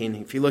 17 and 18.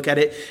 If you look at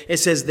it, it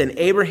says, Then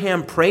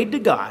Abraham prayed to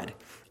God,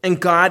 and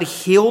God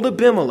healed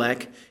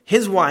Abimelech,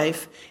 his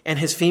wife, and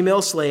his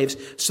female slaves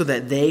so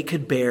that they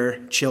could bear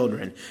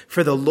children.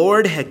 For the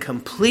Lord had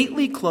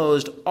completely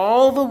closed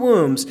all the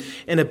wombs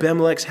in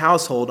Abimelech's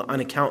household on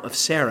account of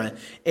Sarah,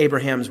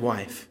 Abraham's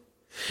wife.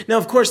 Now,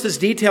 of course, this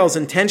detail is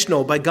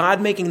intentional. By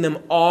God making them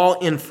all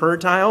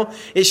infertile,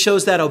 it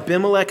shows that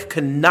Abimelech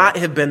could not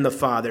have been the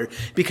father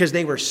because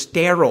they were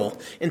sterile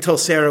until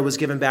Sarah was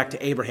given back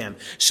to Abraham.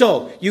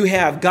 So you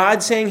have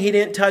God saying he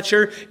didn't touch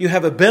her. You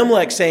have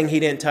Abimelech saying he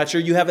didn't touch her.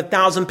 You have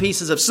 1,000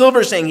 pieces of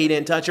silver saying he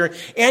didn't touch her.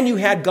 And you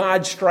had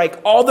God strike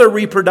all their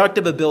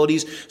reproductive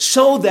abilities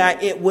so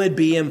that it would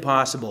be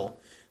impossible.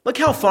 Look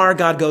how far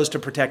God goes to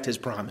protect his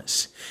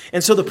promise.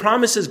 And so the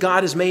promises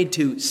God has made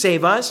to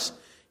save us,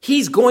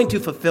 He's going to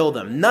fulfill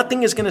them.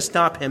 Nothing is going to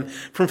stop him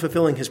from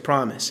fulfilling his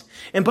promise.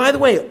 And by the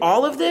way,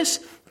 all of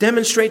this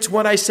demonstrates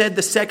what I said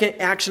the second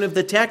action of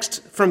the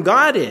text from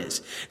God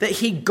is, that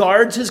he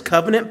guards his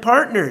covenant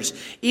partners,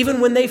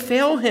 even when they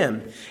fail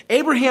him.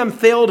 Abraham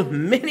failed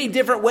many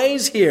different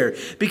ways here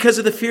because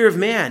of the fear of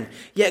man.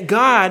 Yet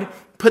God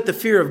put the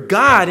fear of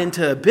God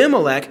into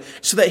Abimelech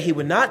so that he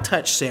would not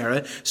touch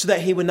Sarah, so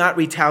that he would not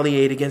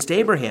retaliate against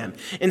Abraham.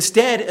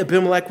 Instead,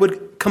 Abimelech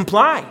would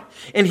comply,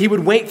 and he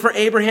would wait for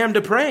Abraham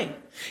to pray.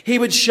 He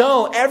would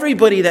show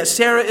everybody that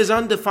Sarah is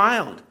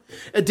undefiled.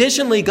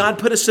 Additionally, God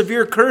put a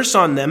severe curse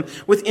on them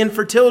with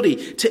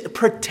infertility to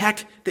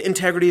protect the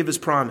integrity of his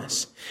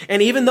promise.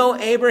 And even though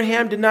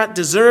Abraham did not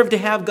deserve to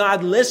have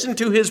God listen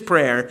to his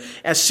prayer,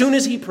 as soon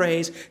as he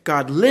prays,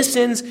 God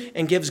listens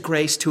and gives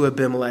grace to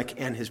Abimelech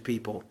and his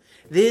people.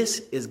 This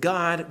is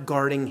God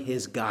guarding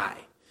his guy.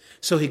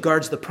 So he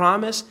guards the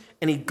promise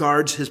and he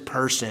guards his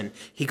person.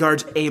 He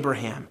guards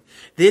Abraham.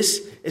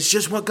 This is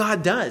just what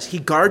God does. He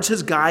guards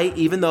his guy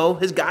even though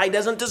his guy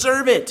doesn't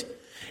deserve it.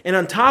 And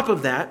on top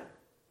of that,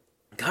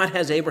 God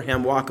has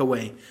Abraham walk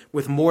away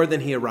with more than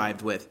he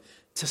arrived with.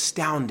 It's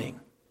astounding.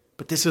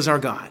 But this is our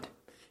God.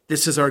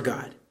 This is our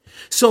God.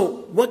 So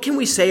what can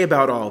we say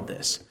about all of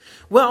this?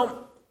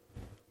 Well,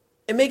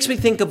 it makes me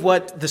think of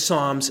what the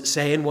Psalms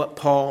say and what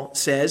Paul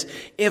says.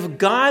 If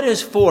God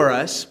is for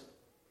us,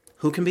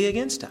 who can be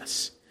against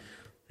us?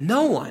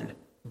 No one.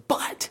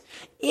 But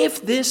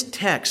if this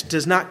text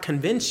does not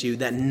convince you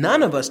that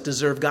none of us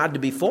deserve God to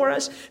be for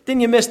us, then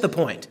you missed the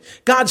point.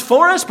 God's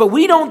for us, but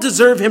we don't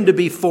deserve him to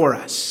be for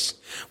us.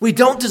 We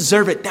don't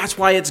deserve it. That's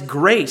why it's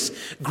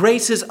grace.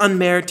 Grace is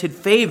unmerited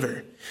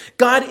favor.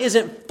 God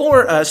isn't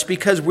for us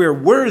because we're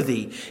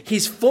worthy.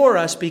 He's for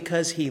us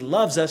because he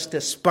loves us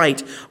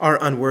despite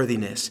our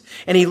unworthiness.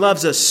 And he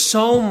loves us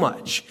so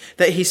much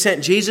that he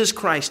sent Jesus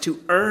Christ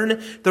to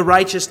earn the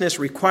righteousness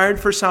required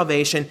for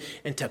salvation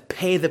and to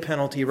pay the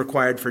penalty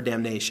required for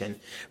damnation.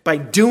 By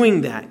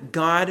doing that,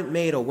 God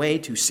made a way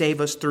to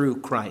save us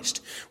through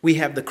Christ. We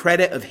have the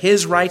credit of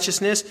his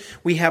righteousness.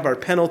 We have our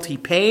penalty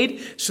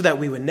paid so that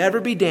we would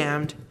never be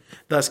damned.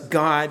 Thus,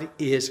 God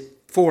is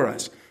for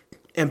us.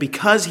 And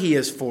because he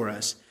is for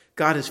us,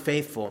 God is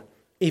faithful,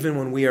 even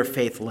when we are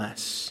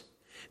faithless.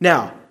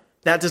 Now,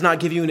 that does not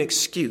give you an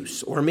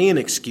excuse, or me an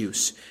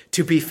excuse,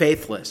 to be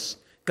faithless.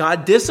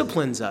 God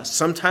disciplines us,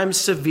 sometimes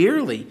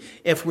severely,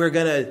 if we're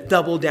going to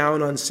double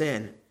down on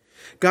sin.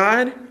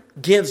 God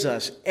gives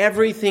us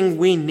everything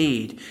we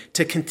need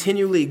to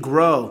continually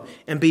grow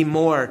and be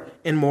more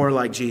and more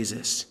like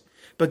Jesus.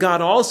 But God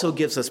also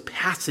gives us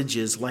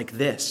passages like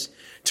this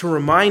to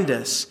remind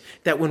us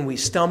that when we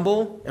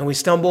stumble, and we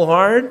stumble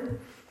hard,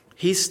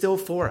 he's still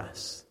for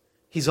us.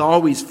 He's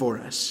always for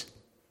us.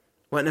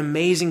 What an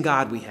amazing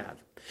God we have.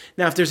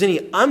 Now, if there's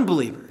any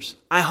unbelievers,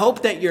 I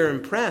hope that you're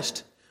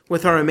impressed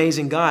with our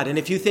amazing God. And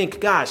if you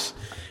think, gosh,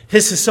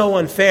 this is so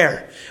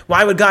unfair.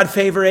 Why would God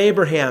favor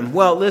Abraham?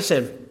 Well,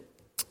 listen,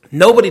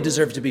 nobody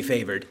deserves to be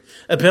favored.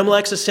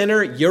 Abimelech's a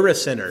sinner. You're a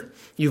sinner.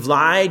 You've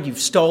lied, you've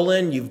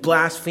stolen, you've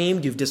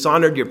blasphemed, you've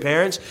dishonored your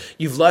parents,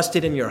 you've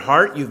lusted in your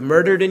heart, you've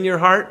murdered in your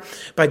heart.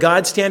 By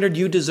God's standard,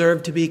 you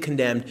deserve to be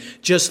condemned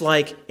just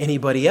like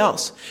anybody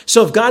else.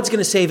 So if God's going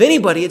to save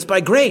anybody, it's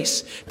by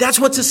grace. That's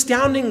what's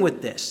astounding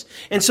with this.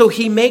 And so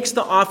he makes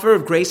the offer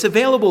of grace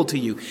available to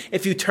you.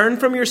 If you turn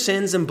from your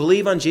sins and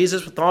believe on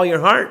Jesus with all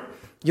your heart,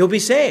 you'll be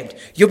saved.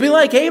 You'll be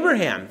like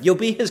Abraham. You'll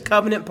be his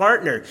covenant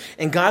partner.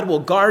 And God will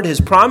guard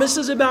his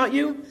promises about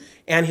you,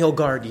 and he'll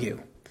guard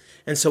you.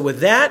 And so with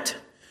that,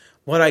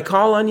 what I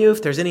call on you,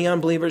 if there's any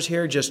unbelievers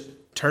here, just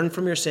turn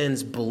from your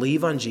sins,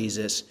 believe on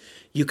Jesus.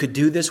 You could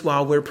do this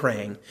while we're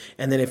praying.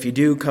 And then if you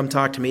do, come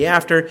talk to me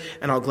after,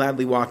 and I'll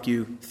gladly walk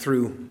you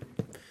through,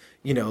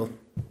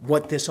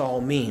 what this all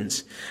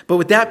means. But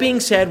with that being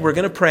said, we're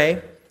going to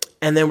pray,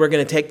 and then we're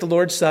going to take the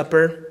Lord's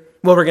Supper.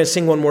 Well, we're going to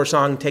sing one more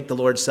song, take the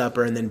Lord's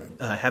Supper, and then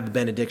have the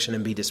benediction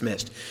and be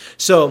dismissed.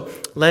 So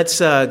let's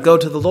go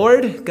to the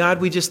Lord. God,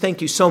 we just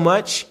thank you so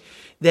much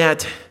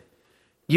that